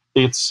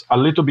 it's a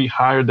little bit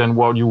higher than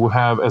what you will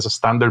have as a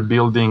standard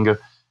building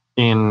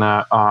in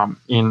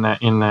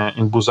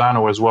Busan,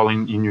 or as well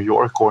in New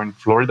York or in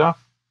Florida,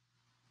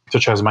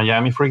 such as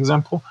Miami, for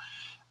example.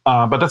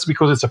 But that's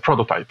because it's a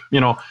prototype.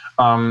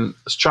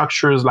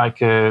 Structures like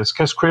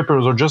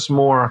skyscrapers or just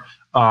more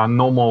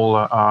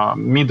normal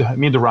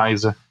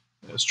mid-rise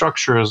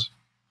structures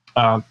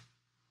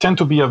tend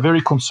to be a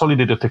very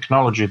consolidated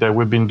technology that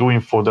we've been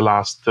doing for the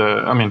last.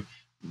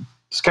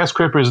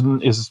 Skyscrapers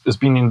has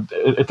been in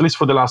at least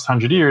for the last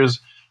 100 years.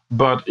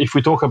 But if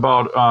we talk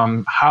about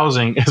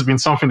housing, it's been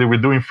something that we're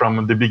doing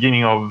from the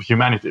beginning of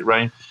humanity,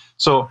 right?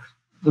 So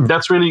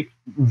that's really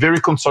very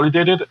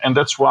consolidated, and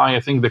that's why I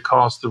think the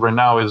cost right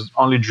now is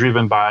only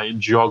driven by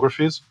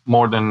geographies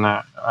more than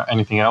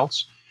anything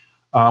else.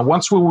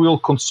 Once we will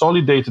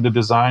consolidate the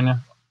design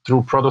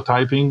through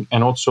prototyping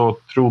and also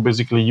through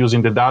basically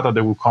using the data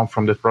that will come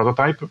from the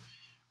prototype,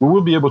 we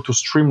will be able to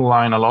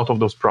streamline a lot of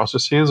those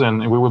processes, and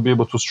we will be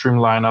able to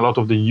streamline a lot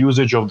of the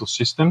usage of those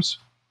systems.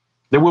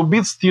 They will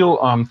be still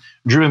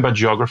driven by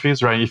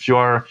geographies, right? If you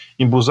are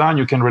in Busan,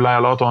 you can rely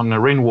a lot on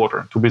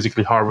rainwater to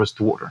basically harvest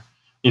water.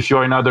 If you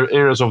are in other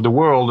areas of the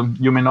world,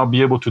 you may not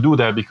be able to do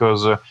that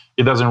because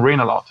it doesn't rain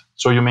a lot.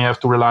 So you may have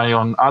to rely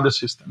on other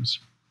systems.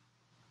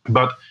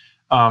 But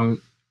the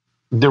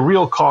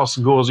real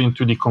cost goes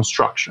into the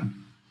construction.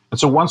 And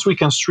so once we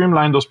can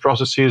streamline those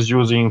processes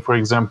using, for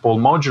example,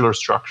 modular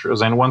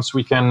structures, and once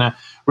we can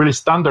really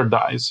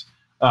standardize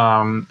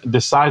the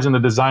size and the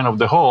design of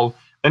the hull,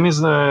 then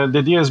the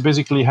idea is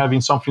basically having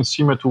something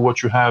similar to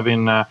what you have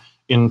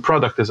in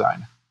product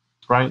design,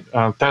 right?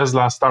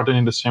 Tesla started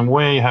in the same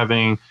way,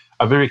 having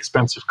a very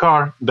expensive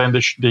car. Then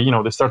they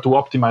start to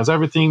optimize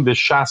everything. The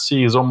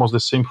chassis is almost the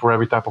same for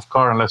every type of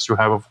car, unless you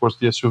have, of course,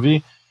 the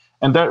SUV.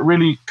 And that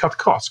really cut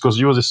costs because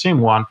you use the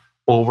same one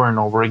over and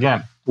over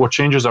again. What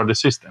changes are the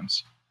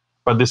systems.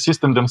 But the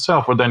system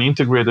themselves are then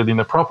integrated in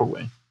the proper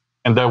way.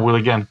 And that will,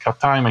 again, cut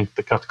time and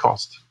cut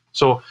cost.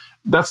 So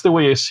that's the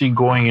way I see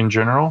going in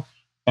general.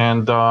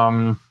 And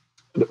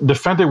the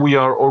fact that we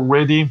are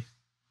already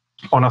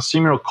on a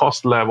similar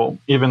cost level,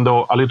 even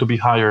though a little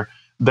bit higher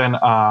than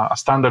a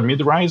standard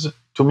mid-rise,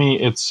 to me,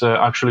 it's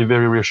actually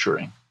very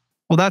reassuring.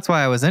 Well, that's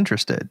why I was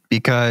interested,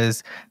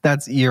 because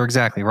you're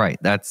exactly right.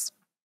 That's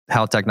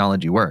how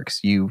technology works.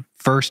 You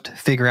first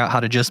figure out how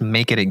to just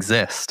make it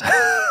exist.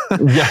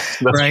 Yes,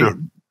 that's right?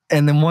 True.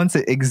 And then once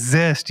it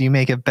exists, you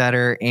make it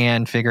better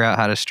and figure out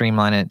how to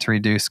streamline it to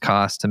reduce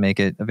costs to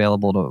make it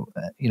available to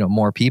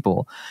more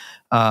people.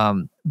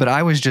 But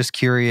I was just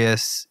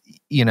curious,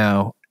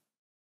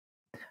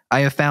 I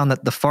have found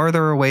that the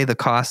farther away the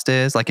cost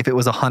is, like if it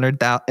was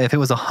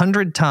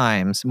 100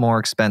 times more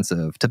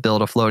expensive to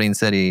build a floating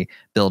city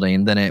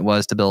building than it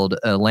was to build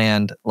a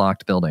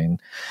landlocked building,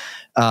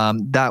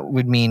 that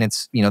would mean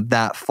it's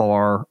that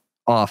far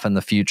off in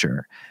the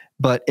future.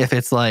 But if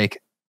it's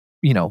like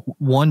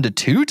 1 to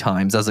 2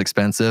 times as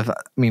expensive, I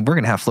mean, we're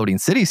going to have floating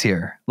cities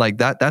here. Like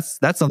that's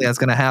something that's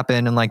going to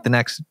happen in like the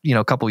next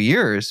couple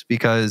years,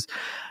 because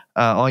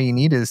all you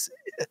need is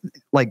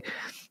like.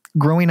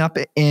 Growing up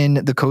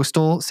in the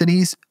coastal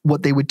cities,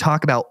 what they would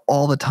talk about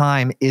all the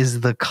time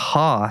is the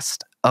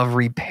cost of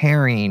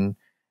repairing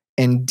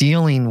and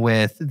dealing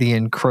with the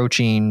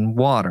encroaching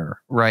water,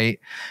 right?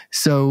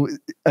 So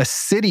a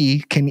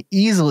city can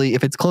easily,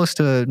 if it's close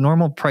to a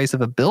normal price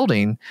of a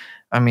building,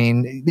 I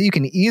mean, you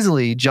can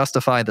easily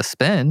justify the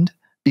spend,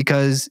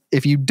 because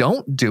if you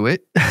don't do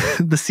it,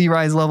 the sea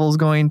rise level is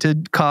going to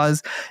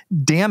cause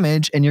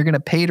damage, and you're going to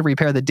pay to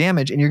repair the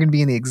damage, and you're going to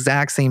be in the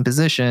exact same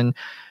position.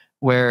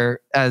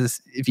 Whereas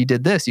if you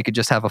did this, you could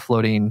just have a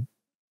floating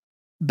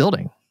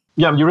building.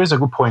 Yeah, you raise a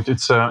good point.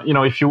 It's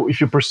if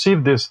you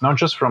perceive this not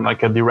just from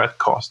like a direct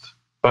cost,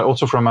 but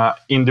also from an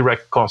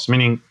indirect cost,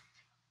 meaning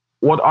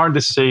what are the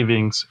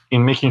savings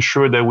in making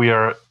sure that we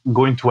are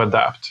going to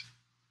adapt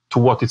to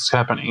what is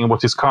happening and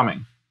what is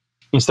coming.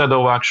 instead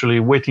of actually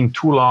waiting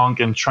too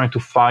long and trying to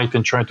fight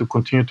and trying to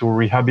continue to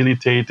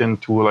rehabilitate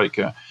and to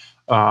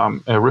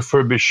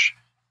refurbish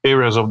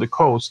areas of the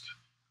coast,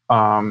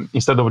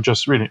 instead of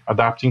just really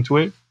adapting to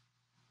it.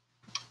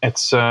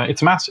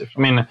 It's massive. I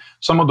mean,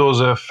 some of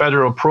those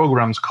federal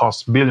programs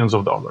cost billions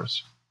of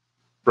dollars,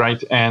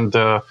 right? And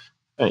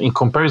in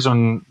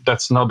comparison,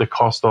 that's not the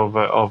cost of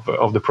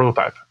the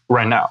prototype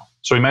right now.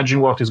 So imagine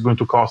what it's going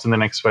to cost in the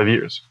next 5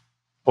 years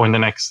or in the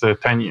next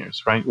 10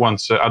 years, right?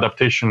 Once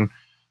adaptation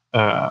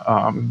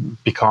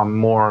become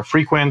more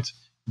frequent,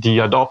 the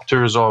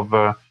adopters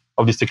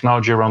of this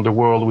technology around the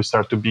world will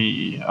start to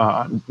be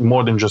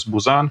more than just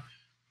Busan.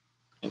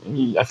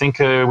 I think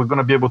we're going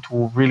to be able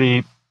to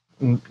really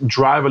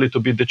drive a little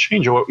bit the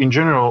change, or in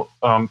general,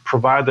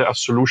 provide a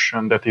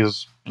solution that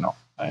is,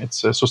 it's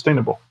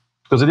sustainable.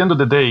 Because at the end of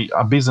the day,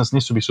 a business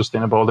needs to be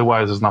sustainable.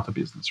 Otherwise, it's not a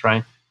business,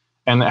 right?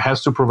 And it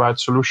has to provide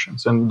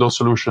solutions, and those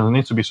solutions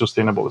need to be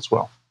sustainable as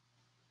well.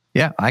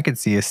 Yeah, I could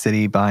see a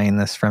city buying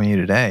this from you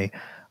today.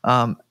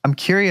 I'm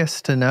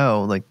curious to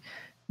know,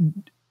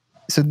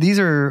 so these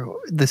are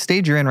the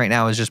stage you're in right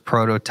now is just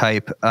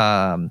prototype,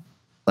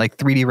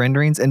 3D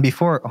renderings. And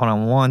hold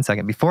on one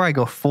second, before I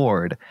go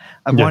forward,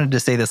 I've wanted to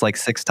say this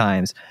 6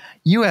 times.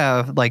 You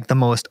have the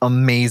most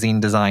amazing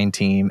design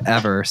team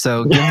ever.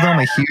 So give them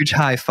a huge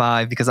high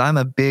five, because I'm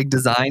a big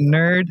design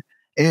nerd.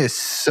 It is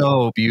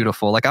so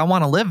beautiful. I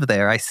want to live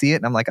there. I see it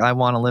and I'm like, I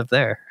want to live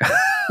there.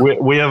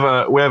 we have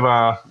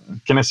a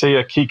can I say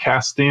a key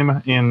cast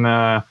team in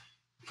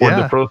for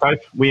the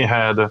prototype. We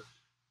had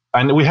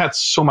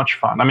so much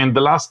fun. I mean, the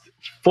last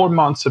 4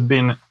 months have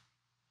been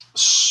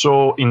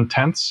so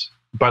intense,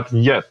 but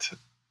yet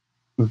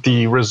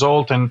the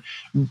result and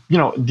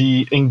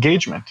the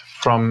engagement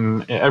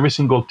from every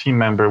single team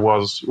member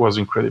was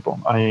incredible.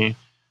 I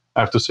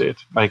have to say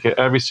it.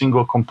 Every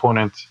single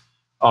component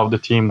of the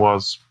team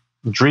was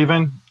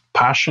driven,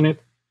 passionate.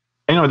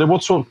 And, they were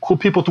also cool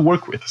people to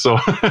work with. So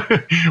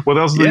what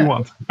else do you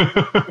want?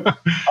 Oh,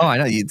 I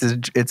know.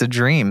 It's a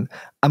dream.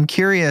 I'm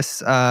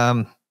curious,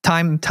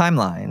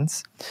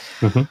 timelines.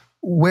 Mm-hmm.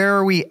 Where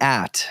are we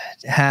at?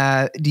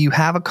 Do you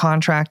have a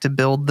contract to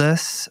build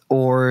this,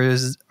 or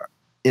is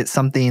it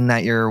something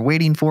that you're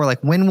waiting for?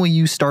 When will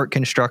you start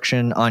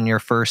construction on your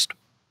first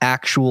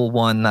actual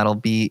one that'll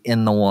be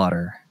in the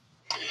water?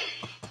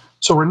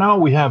 So right now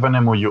we have an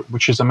MOU,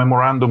 which is a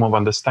memorandum of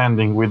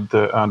understanding with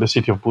the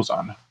city of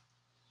Busan.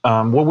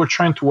 What we're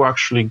trying to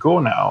actually go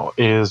now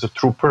is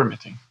through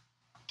permitting.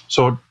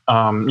 So,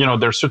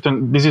 there's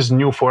this is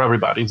new for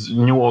everybody. It's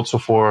new also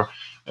for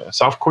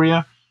South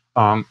Korea.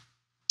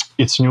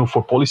 It's new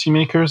for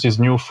policymakers. It's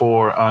new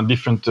for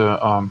different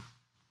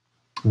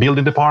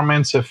building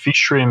departments,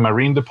 fishery and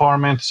marine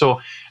department. So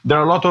there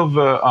are a lot of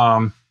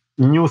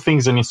new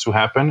things that needs to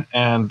happen.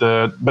 And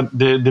but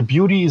the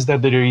beauty is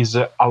that there is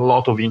a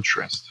lot of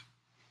interest.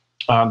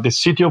 The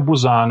city of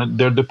Busan,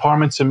 their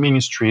departments and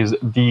ministries,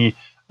 the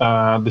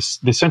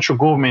central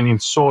government in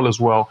Seoul as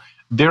well,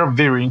 they're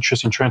very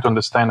interested in trying to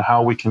understand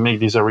how we can make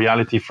this a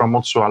reality from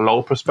also a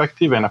law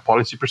perspective and a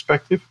policy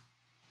perspective.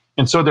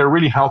 And so they're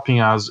really helping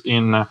us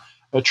in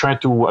trying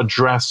to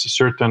address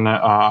certain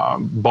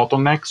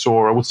bottlenecks,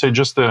 or I would say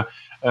just to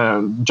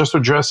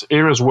address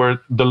areas where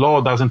the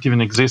law doesn't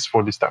even exist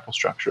for these type of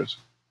structures,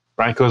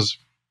 right? Because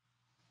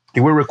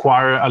it will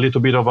require a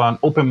little bit of an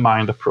open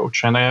mind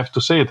approach. And I have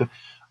to say it,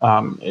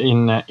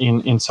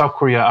 in South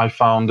Korea, I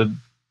found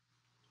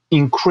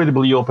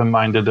incredibly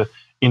open-minded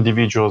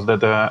individuals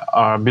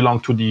that belong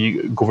to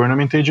the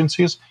government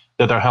agencies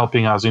that are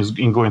helping us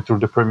in going through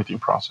the permitting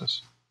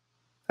process.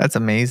 That's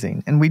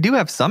amazing. And we do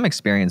have some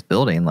experience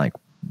building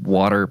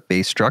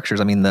water-based structures.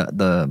 I mean,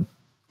 the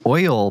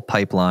oil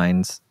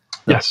pipelines,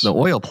 the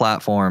oil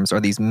platforms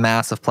are these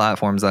massive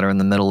platforms that are in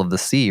the middle of the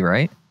sea,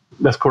 right?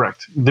 That's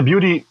correct.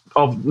 The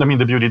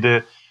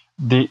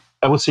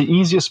I would say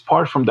easiest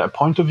part from that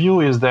point of view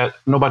is that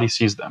nobody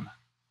sees them,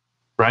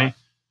 right?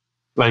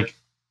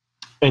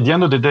 At the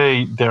end of the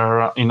day,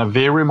 they're in a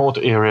very remote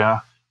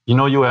area.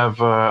 You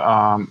have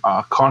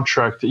a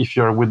contract if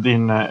you're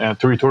within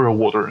territorial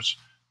waters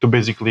to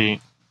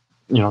basically,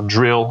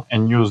 drill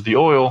and use the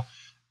oil,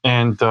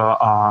 and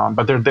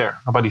but they're there.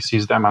 Nobody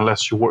sees them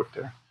unless you work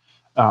there.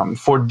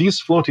 For these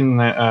floating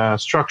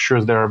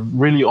structures that are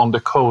really on the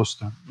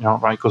coast,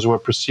 right? Because we're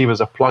perceived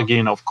as a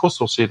plug-in of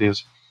coastal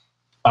cities.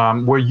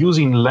 We're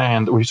using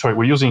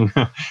we're using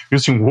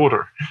using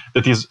water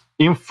that is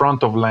in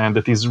front of land,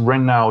 that is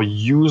right now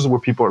used where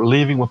people are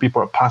living, where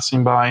people are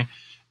passing by,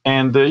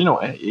 and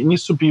it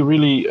needs to be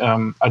really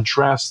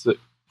addressed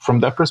from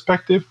that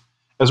perspective,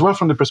 as well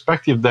from the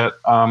perspective that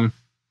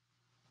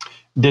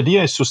the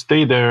idea is to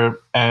stay there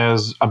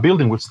as a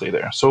building would stay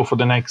there. So for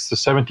the next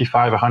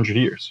 75, 100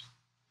 years,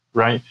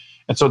 right?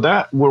 And so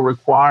that will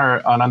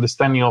require an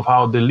understanding of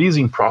how the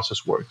leasing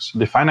process works,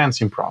 the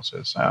financing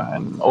process,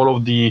 and all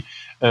of the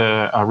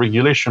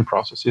regulation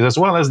processes, as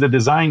well as the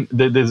design,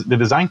 the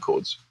design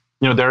codes.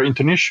 There are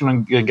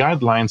international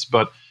guidelines,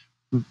 but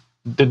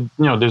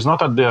there's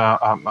not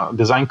a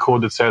design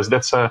code that says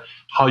that's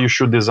how you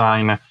should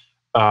design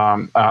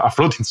a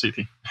floating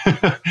city.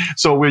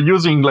 So we're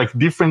using like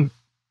different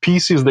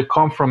pieces that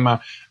come from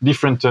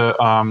different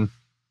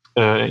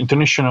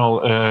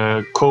international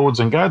codes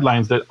and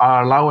guidelines that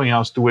are allowing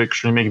us to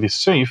actually make this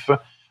safe,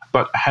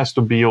 but has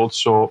to be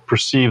also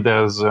perceived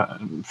as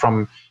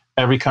from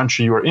every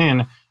country you're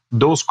in,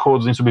 those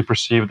codes need to be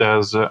perceived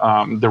as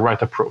the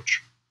right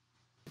approach.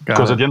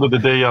 Because at the end of the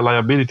day, a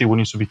liability will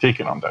need to be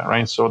taken on that,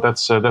 right? So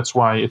that's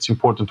why it's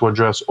important to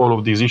address all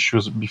of these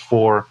issues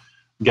before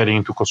getting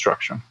into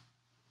construction.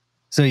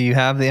 So you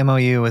have the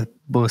MOU with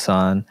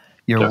Busan.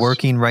 You're Yes.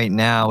 working right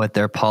now with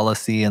their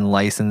policy and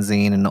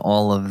licensing and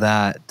all of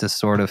that to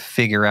sort of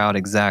figure out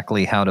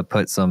exactly how to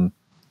put some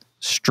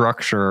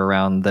structure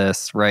around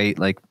this, right?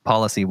 Like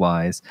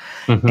policy-wise.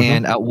 Mm-hmm.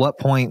 And at what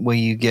point will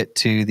you get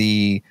to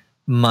the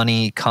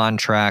money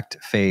contract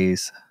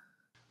phase?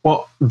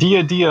 Well, the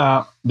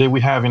idea that we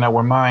have in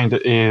our mind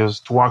is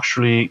to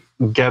actually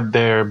get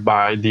there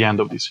by the end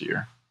of this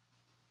year.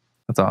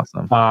 That's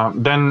awesome.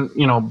 Then,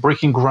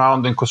 breaking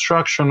ground and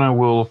construction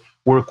will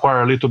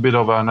require a little bit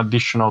of an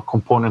additional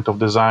component of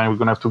design. We're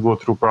going to have to go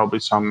through probably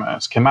some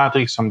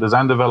schematics, some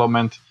design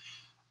development.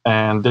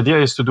 And the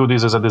idea is to do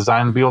this as a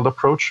design build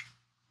approach.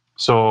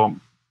 So,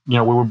 we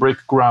will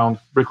break ground.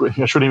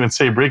 I shouldn't even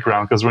say break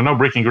ground because we're not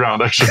breaking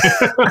ground, actually.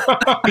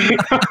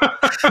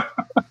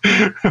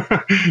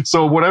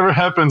 So whatever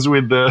happens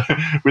with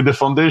the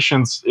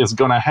foundations is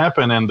going to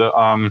happen, and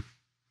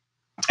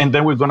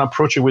then we're going to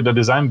approach it with a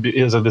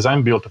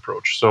design build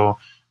approach. So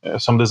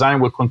some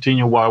design will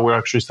continue while we're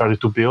actually starting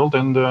to build,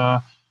 and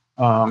the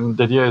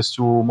idea is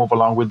to move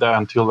along with that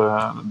until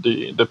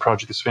the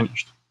project is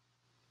finished.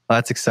 Well,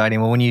 that's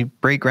exciting. Well, when you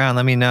break ground,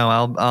 let me know.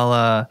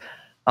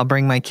 I'll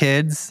bring my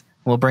kids.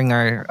 We'll bring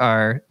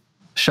our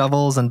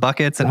shovels and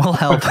buckets, and we'll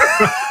help.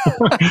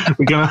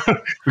 we're gonna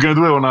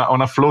do it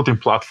on a floating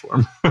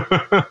platform.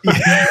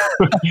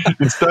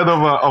 Instead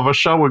of a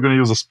shovel, we're gonna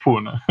use a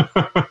spoon.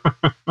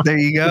 There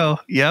you go.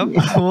 Yep,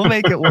 we'll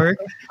make it work.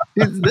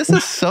 Dude, this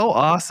is so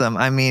awesome.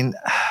 I mean,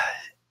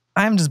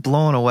 I'm just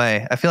blown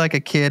away. I feel like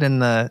a kid in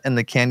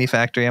the candy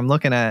factory. I'm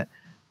looking at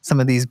some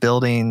of these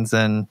buildings,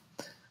 and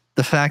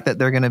the fact that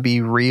they're going to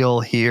be real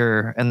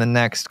here in the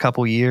next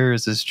couple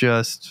years is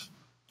just.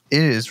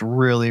 It is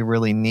really,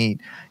 really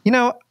neat.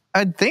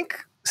 I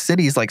think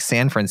cities like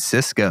San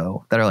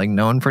Francisco that are like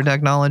known for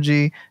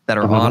technology, that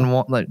are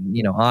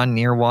on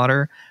near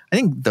water. I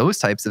think those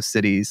types of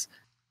cities.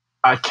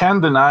 I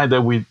can't deny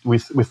that we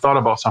thought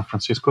about San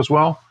Francisco as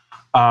well.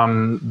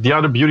 The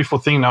other beautiful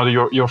thing, now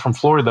that you're from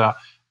Florida,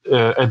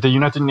 at the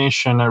United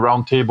Nations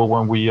Roundtable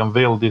when we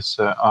unveiled this,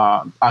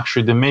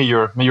 actually the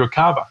Mayor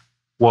Cava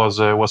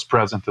was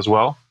present as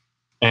well,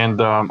 and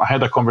I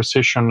had a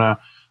conversation.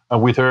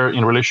 With her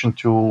in relation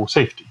to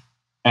safety.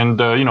 And,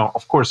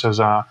 of course,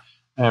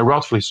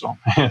 rightfully so,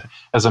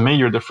 as a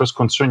mayor, the first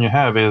concern you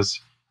have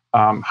is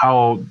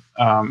how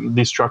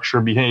this structure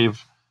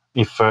behave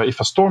if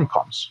a storm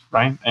comes,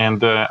 right?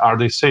 And are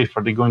they safe?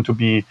 Are they going to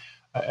be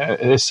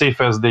as safe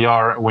as they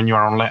are when you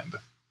are on land?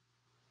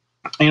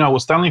 I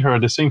was telling her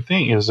the same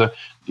thing is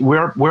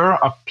we're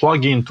a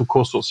plug-in to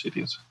coastal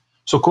cities.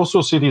 So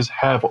coastal cities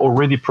have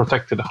already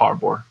protected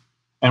harbor.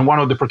 And one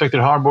of the protected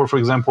harbor, for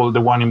example, the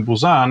one in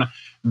Busan,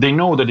 they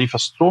know that if a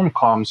storm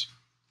comes,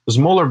 a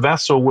smaller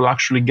vessel will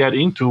actually get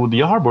into the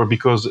harbor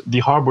because the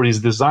harbor is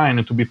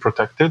designed to be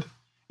protected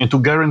and to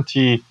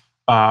guarantee,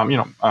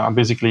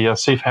 basically a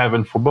safe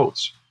haven for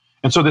boats.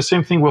 And so the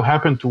same thing will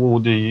happen to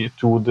the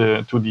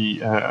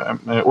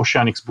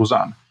Oceanix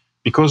Busan,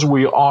 because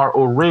we are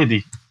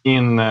already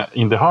in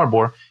the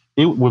harbor.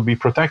 It will be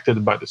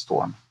protected by the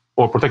storm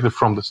or protected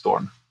from the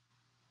storm.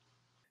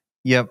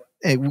 Yep.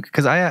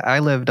 Because I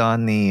lived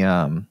on the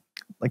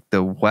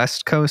the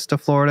west coast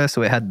of Florida,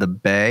 so it had the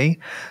bay.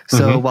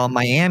 So while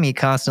Miami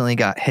constantly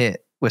got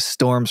hit with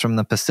storms from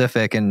the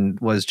Pacific and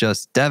was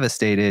just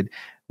devastated,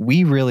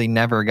 we really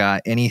never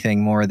got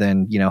anything more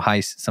than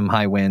some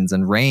high winds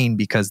and rain,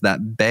 because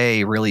that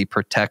bay really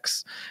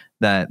protects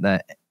that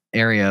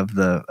area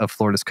of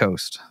Florida's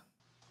coast.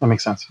 That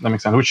makes sense.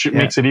 Which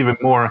makes it even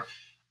more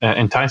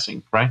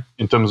enticing, right?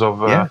 In terms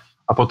of a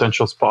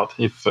potential spot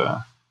if.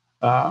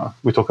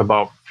 We talk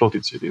about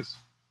floating cities.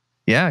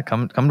 Yeah,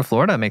 come to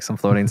Florida, make some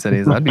floating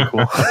cities. That'd be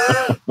cool.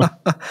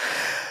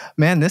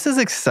 Man, this is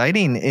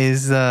exciting.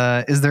 Is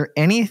there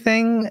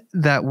anything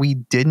that we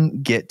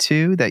didn't get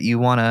to that you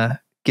want to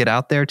get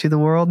out there to the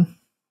world?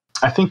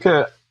 I think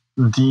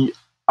the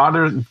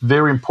other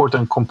very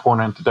important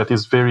component that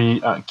is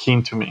very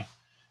keen to me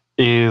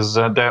is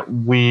that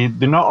we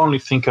do not only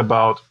think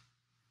about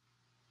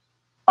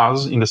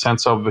us in the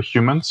sense of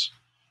humans,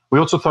 we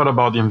also thought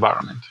about the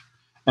environment.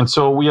 And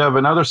so we have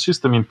another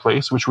system in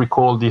place, which we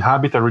call the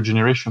habitat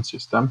regeneration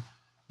system,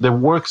 that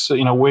works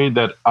in a way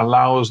that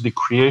allows the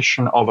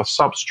creation of a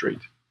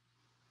substrate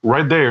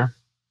right there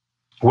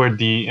where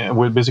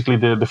basically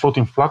the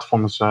floating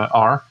platforms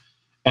are.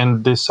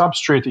 And the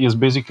substrate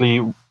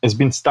has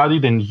been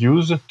studied and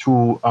used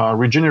to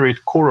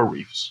regenerate coral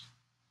reefs.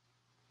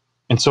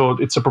 And so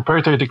it's a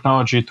proprietary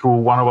technology through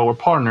one of our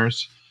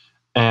partners.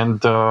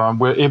 And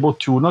we're able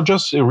to not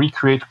just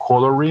recreate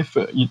coral reef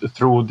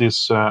through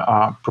this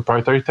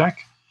proprietary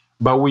tech,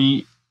 but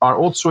we are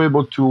also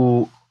able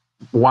to,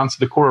 once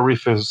the coral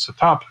reef is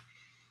set up,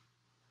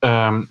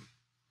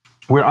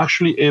 we're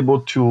actually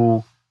able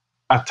to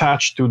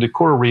attach to the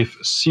coral reef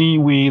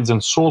seaweeds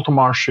and salt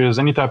marshes,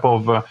 any type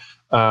of,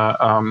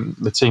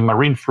 let's say,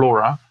 marine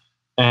flora,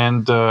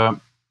 and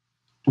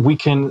we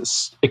can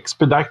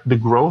expedite the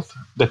growth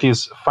that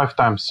is 5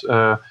 times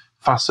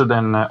faster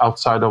than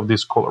outside of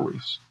these coral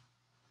reefs.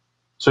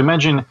 So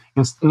imagine,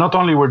 not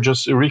only we're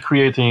just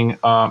recreating,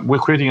 we're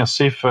creating a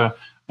safe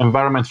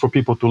environment for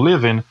people to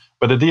live in,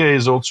 but the idea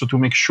is also to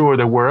make sure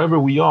that wherever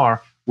we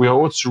are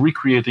also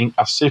recreating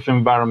a safe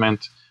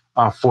environment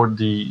for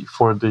the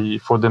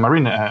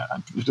marine,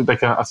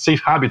 like a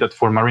safe habitat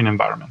for marine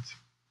environment.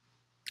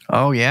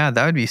 Oh yeah,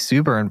 that would be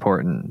super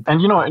important.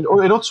 And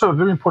it also a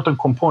very important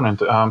component.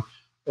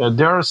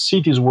 There are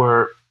cities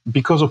where,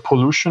 because of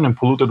pollution and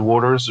polluted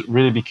waters,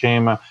 really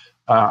became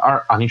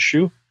are an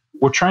issue.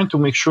 We're trying to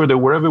make sure that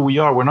wherever we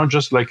are, we're not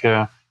just like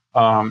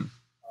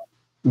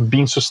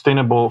being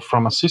sustainable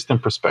from a system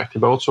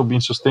perspective, but also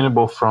being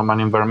sustainable from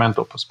an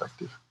environmental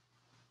perspective.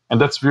 And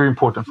that's very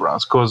important for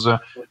us because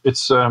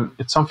it's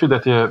something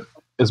that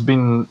has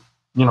been,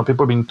 people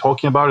have been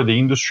talking about it, the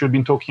industry have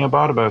been talking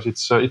about it, but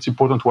it's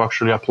important to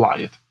actually apply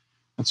it.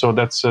 And so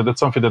that's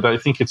something that I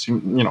think it's,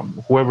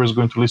 whoever is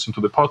going to listen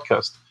to the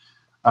podcast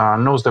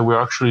knows that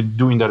we're actually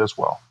doing that as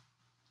well.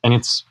 And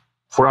it's,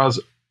 for us,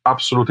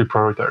 absolutely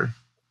priority.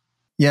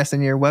 Yes,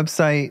 and your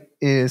website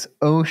is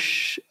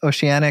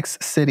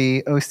Oceanix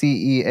City,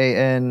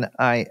 OCEANIX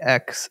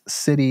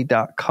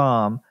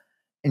City.com.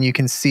 And you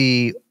can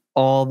see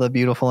all the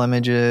beautiful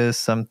images,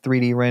 some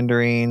 3D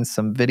renderings,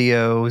 some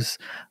videos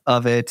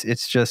of it.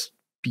 It's just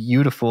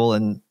beautiful,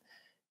 and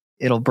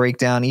it'll break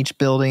down each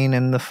building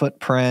and the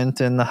footprint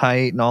and the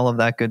height and all of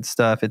that good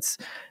stuff. It's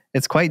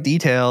quite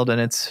detailed,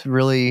 and it's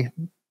really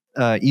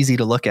easy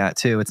to look at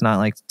too. It's not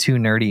like too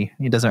nerdy.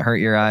 It doesn't hurt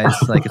your eyes.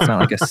 Like it's not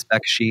like a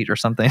spec sheet or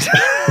something.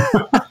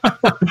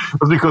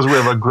 It's because we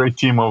have a great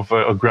team of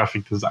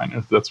graphic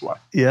designers. That's why.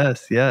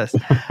 Yes.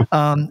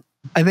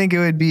 I think it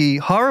would be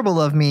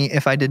horrible of me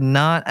if I did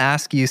not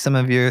ask you some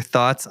of your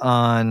thoughts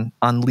on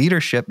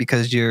leadership,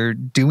 because you're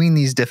doing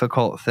these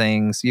difficult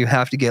things. You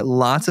have to get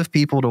lots of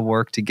people to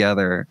work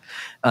together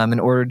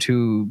in order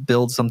to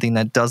build something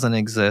that doesn't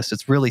exist.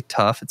 It's really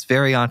tough. It's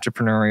very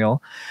entrepreneurial.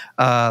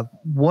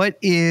 What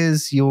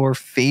is your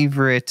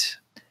favorite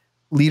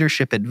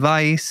leadership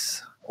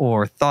advice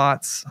or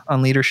thoughts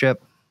on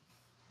leadership?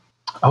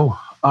 Well,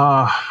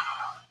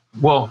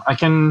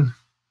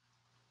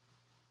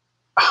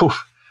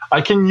 I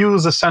can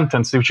use a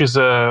sentence, which is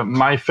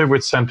my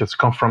favorite sentence.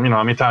 Come from,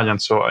 I'm Italian,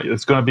 so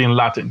it's going to be in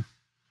Latin.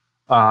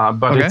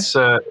 But okay.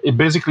 It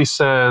basically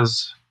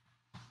says,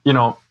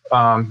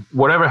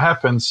 whatever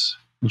happens,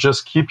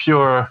 just keep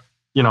your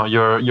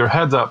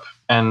head up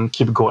and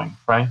keep going,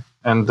 right?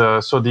 And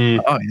so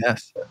the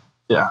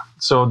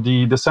So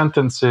the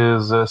sentence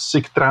is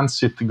sic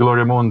transit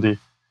gloria mundi,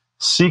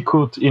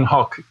 sicut in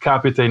hoc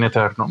capite in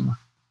aeternum.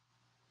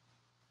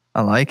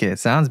 I like it. It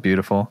sounds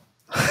beautiful.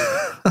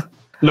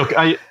 Look,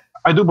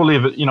 I do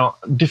believe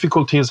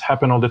difficulties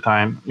happen all the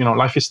time.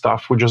 Life is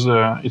tough. We just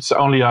it's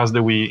only us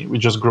that we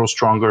just grow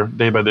stronger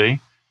day by day.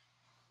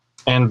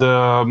 And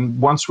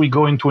once we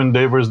go into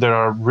endeavors that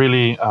are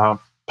really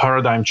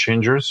paradigm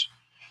changers,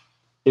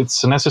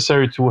 it's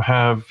necessary to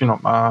have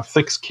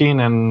thick skin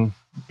and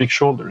big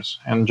shoulders,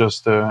 and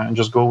just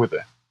go with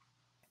it.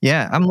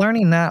 Yeah, I'm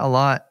learning that a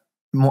lot.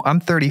 I'm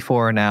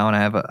 34 now, and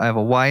I have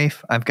a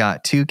wife. I've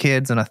got 2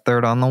 kids and a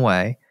third on the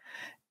way,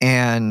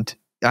 and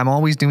I'm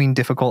always doing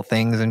difficult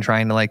things and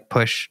trying to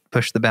push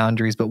the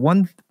boundaries. But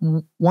one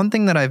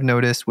thing that I've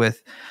noticed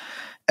with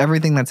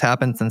everything that's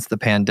happened since the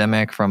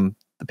pandemic, from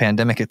the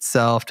pandemic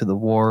itself to the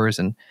wars,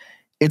 and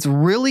it's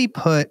really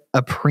put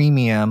a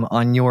premium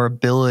on your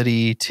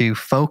ability to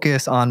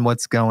focus on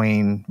what's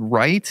going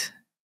right,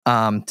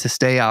 to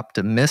stay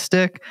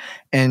optimistic,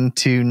 and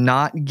to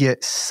not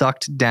get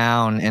sucked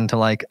down into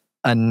a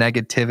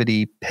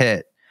negativity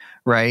pit,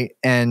 right?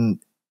 And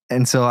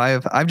so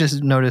I've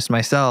just noticed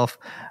myself,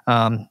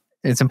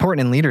 it's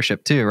important in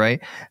leadership too,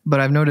 right? But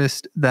I've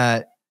noticed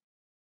that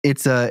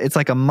it's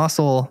like a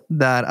muscle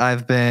that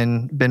I've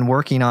been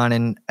working on,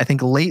 and I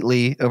think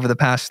lately, over the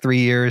past 3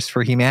 years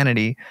for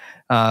humanity,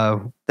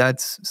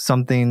 that's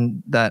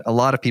something that a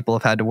lot of people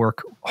have had to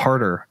work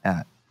harder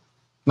at.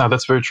 No,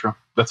 that's very true.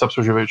 That's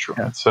absolutely very true.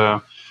 Yeah.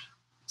 So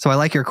I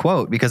like your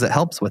quote because it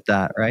helps with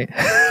that, right?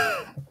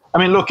 I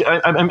mean, look,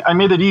 I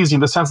made it easy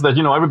in the sense that,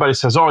 everybody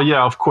says, oh,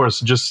 yeah, of course,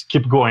 just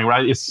keep going,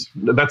 right?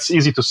 That's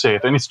easy to say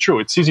it. And it's true.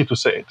 It's easy to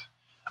say it.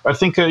 I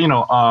think,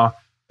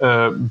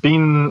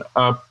 being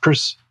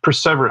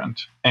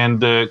perseverant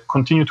and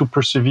continue to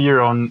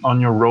persevere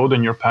on your road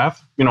and your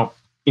path,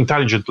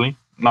 intelligently,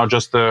 not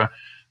just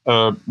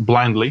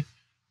blindly,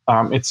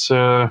 it's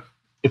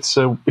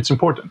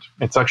important.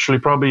 It's actually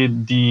probably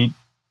the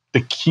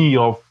key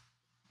of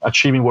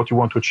achieving what you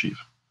want to achieve.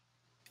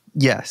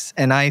 Yes,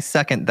 and I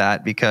second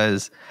that,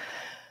 because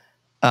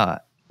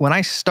when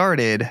I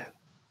started,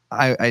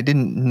 I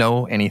didn't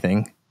know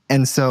anything.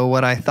 And so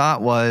what I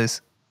thought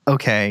was,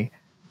 okay,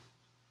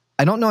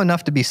 I don't know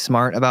enough to be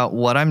smart about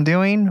what I'm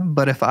doing,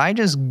 but if I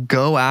just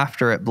go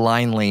after it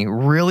blindly,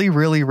 really,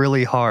 really,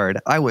 really hard,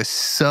 I was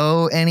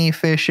so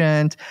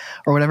inefficient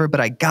or whatever,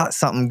 but I got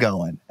something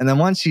going. And then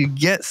once you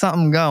get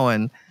something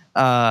going,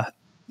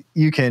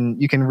 you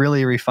can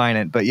really refine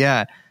it. But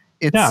yeah,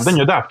 then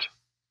you adapt.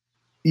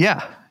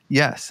 Yeah.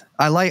 Yes.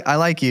 I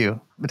like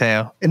you,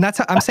 Matteo. And that's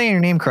I'm saying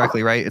your name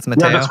correctly, right? It's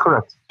Matteo. Yeah, that's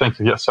correct. Thank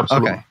you. Yes,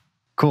 absolutely. Okay.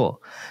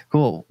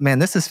 Cool. Man,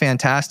 this is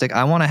fantastic.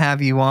 I want to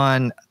have you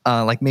on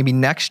like maybe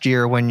next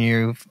year when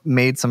you've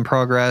made some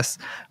progress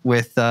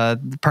with the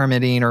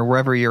permitting or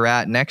wherever you're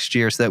at next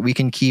year, so that we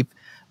can keep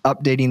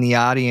updating the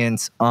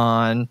audience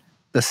on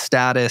the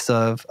status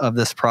of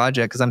this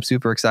project, because I'm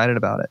super excited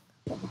about it.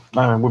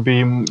 I would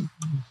be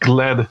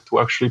glad to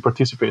actually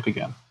participate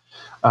again.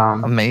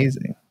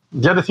 Amazing.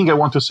 The other thing I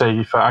want to say,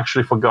 if I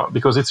actually forgot,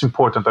 because it's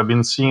important, I've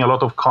been seeing a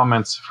lot of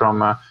comments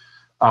from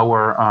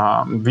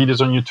our videos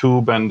on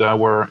YouTube and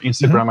our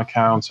Instagram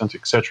accounts and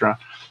etc.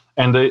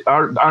 And they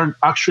are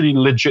actually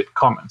legit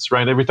comments,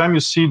 right? Every time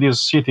you see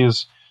these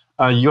cities,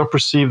 you're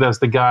perceived as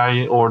the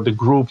guy or the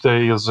group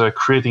that is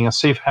creating a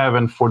safe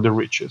haven for the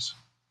riches,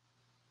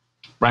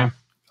 right?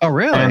 Oh,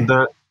 really? And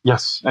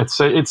yes,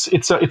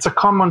 it's a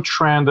common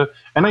trend,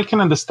 and I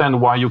can understand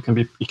why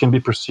it can be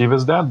perceived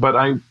as that. But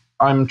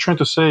I'm trying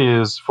to say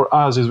is, for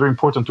us, it's very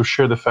important to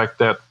share the fact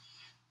that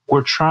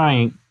we're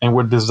trying and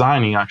we're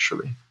designing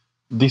actually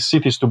these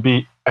cities to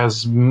be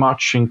as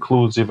much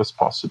inclusive as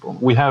possible.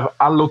 We have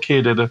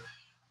allocated,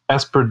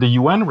 as per the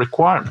UN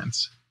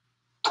requirements,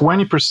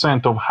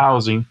 20% of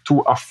housing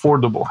to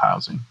affordable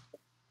housing.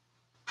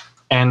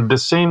 And the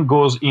same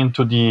goes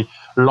into the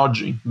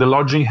lodging. The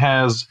lodging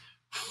has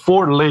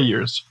 4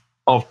 layers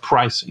of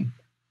pricing,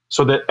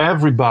 so that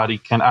everybody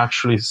can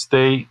actually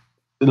stay,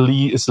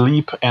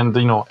 sleep, and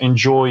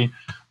enjoy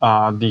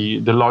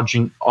the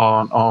lodging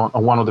on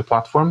one of the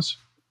platforms.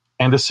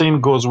 And the same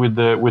goes with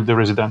the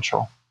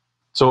residential.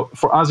 So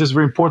for us, it's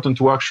very important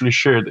to actually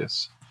share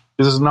this.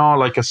 This is not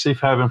like a safe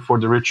haven for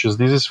the riches.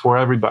 This is for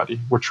everybody.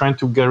 We're trying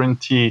to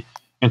guarantee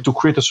and to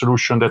create a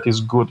solution that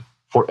is good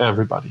for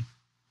everybody.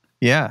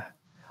 Yeah.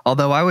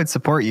 Although I would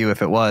support you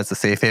if it was a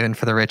safe haven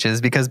for the riches,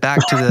 because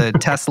back to the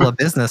Tesla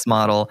business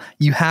model,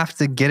 you have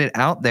to get it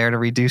out there to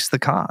reduce the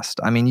cost.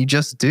 I mean, you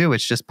just do.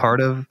 It's just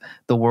part of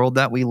the world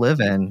that we live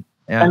in.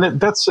 Yeah. And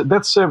that's I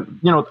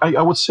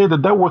would say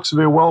that works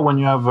very well when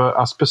you have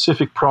a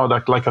specific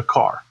product like a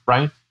car,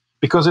 right?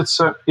 Because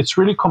it's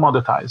really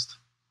commoditized,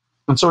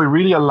 and so it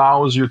really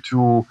allows you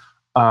to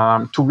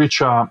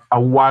reach a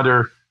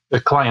wider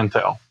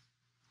clientele.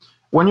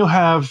 When you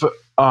have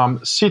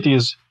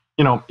cities,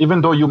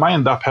 even though you might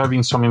end up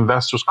having some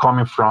investors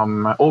coming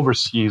from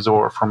overseas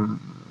or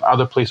from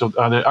other places,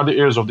 other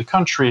areas of the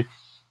country,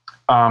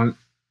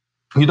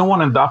 you don't want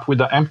to end up with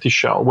an empty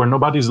shell where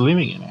nobody's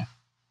living in it.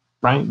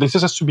 Right? This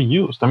has to be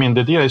used. I mean,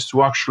 the idea is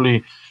to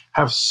actually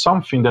have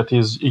something that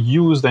is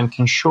used and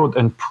can show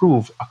and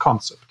prove a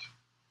concept.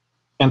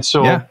 And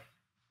so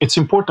it's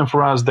important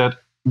for us that,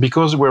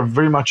 because we're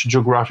very much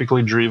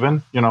geographically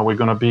driven, we're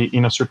going to be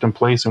in a certain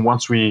place, and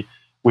once we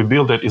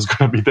build it, it's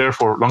going to be there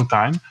for a long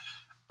time.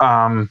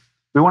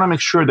 We want to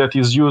make sure that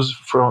it's used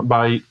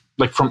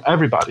from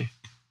everybody.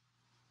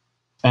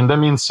 And that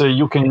means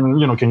you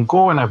can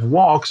go and have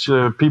walks.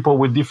 People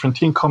with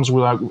different incomes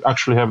will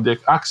actually have the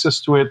access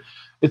to it.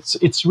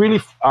 It's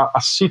really a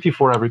city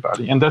for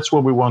everybody, and that's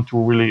what we want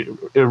to really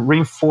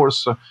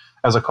reinforce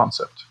as a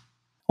concept.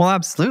 Well,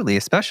 absolutely,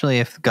 especially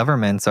if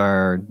governments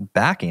are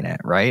backing it,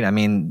 right? I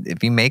mean,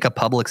 if you make a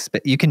public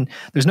space,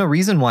 there's no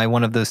reason why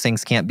one of those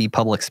things can't be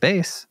public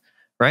space,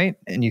 right?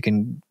 And you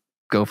can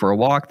go for a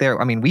walk there.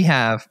 I mean, we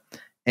have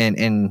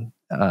in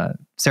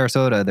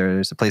Sarasota,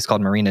 there's a place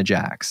called Marina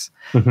Jacks,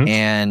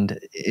 and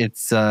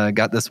it's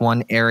got this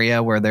one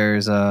area where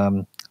there's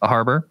a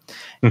harbor,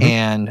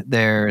 and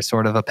there's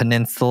sort of a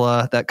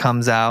peninsula that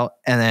comes out,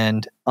 and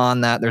then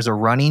on that there's a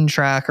running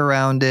track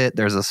around it.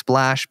 There's a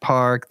splash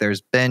park.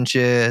 There's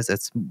benches.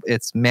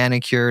 It's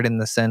manicured in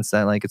the sense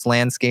that like it's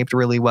landscaped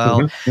really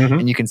well,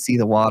 and you can see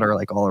the water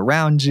like all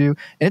around you.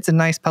 And it's a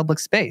nice public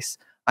space.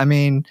 I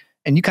mean,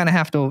 and you kind of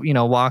have to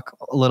walk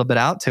a little bit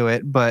out to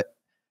it, but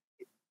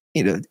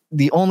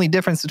the only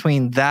difference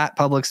between that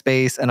public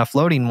space and a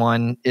floating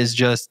one is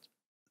just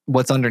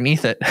what's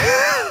underneath it,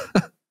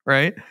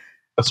 right?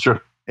 That's true.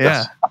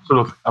 Yeah.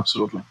 Yes,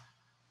 absolutely.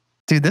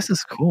 Dude, this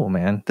is cool,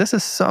 man. This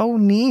is so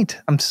neat.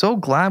 I'm so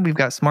glad we've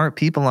got smart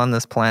people on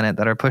this planet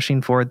that are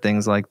pushing forward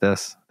things like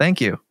this.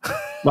 Thank you.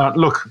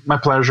 Look, my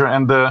pleasure.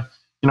 And,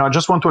 I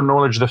just want to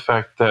acknowledge the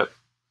fact that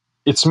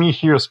it's me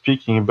here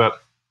speaking,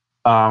 but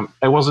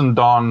it wasn't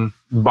done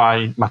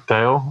by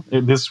Matteo.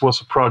 This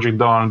was a project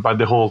done by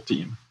the whole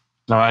team.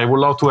 Now, I would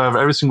love to have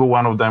every single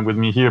one of them with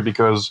me here,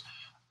 because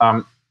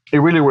it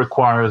really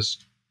requires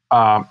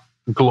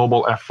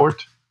global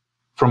effort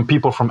from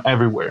people from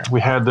everywhere. We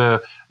had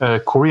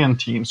Korean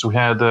teams. We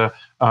had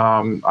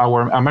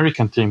our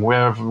American team.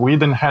 We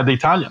even had the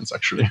Italians,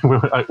 actually.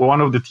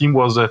 One of the team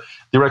was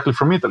directly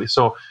from Italy.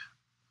 So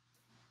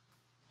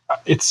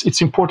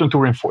it's important to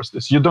reinforce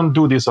this. You don't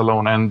do this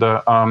alone. And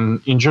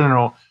in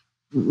general,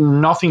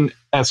 nothing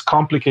as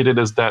complicated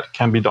as that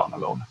can be done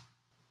alone.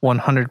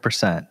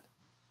 100%.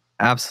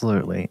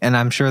 Absolutely. And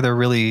I'm sure they're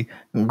really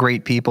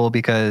great people,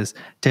 because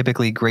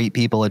typically great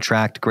people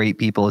attract great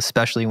people,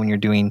 especially when you're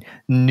doing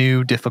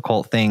new,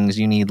 difficult things.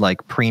 You need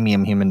like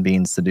premium human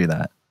beings to do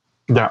that.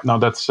 Yeah, no,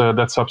 that's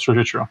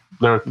absolutely true.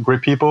 They're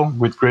great people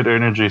with great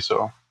energy.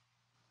 So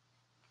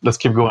let's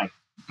keep going.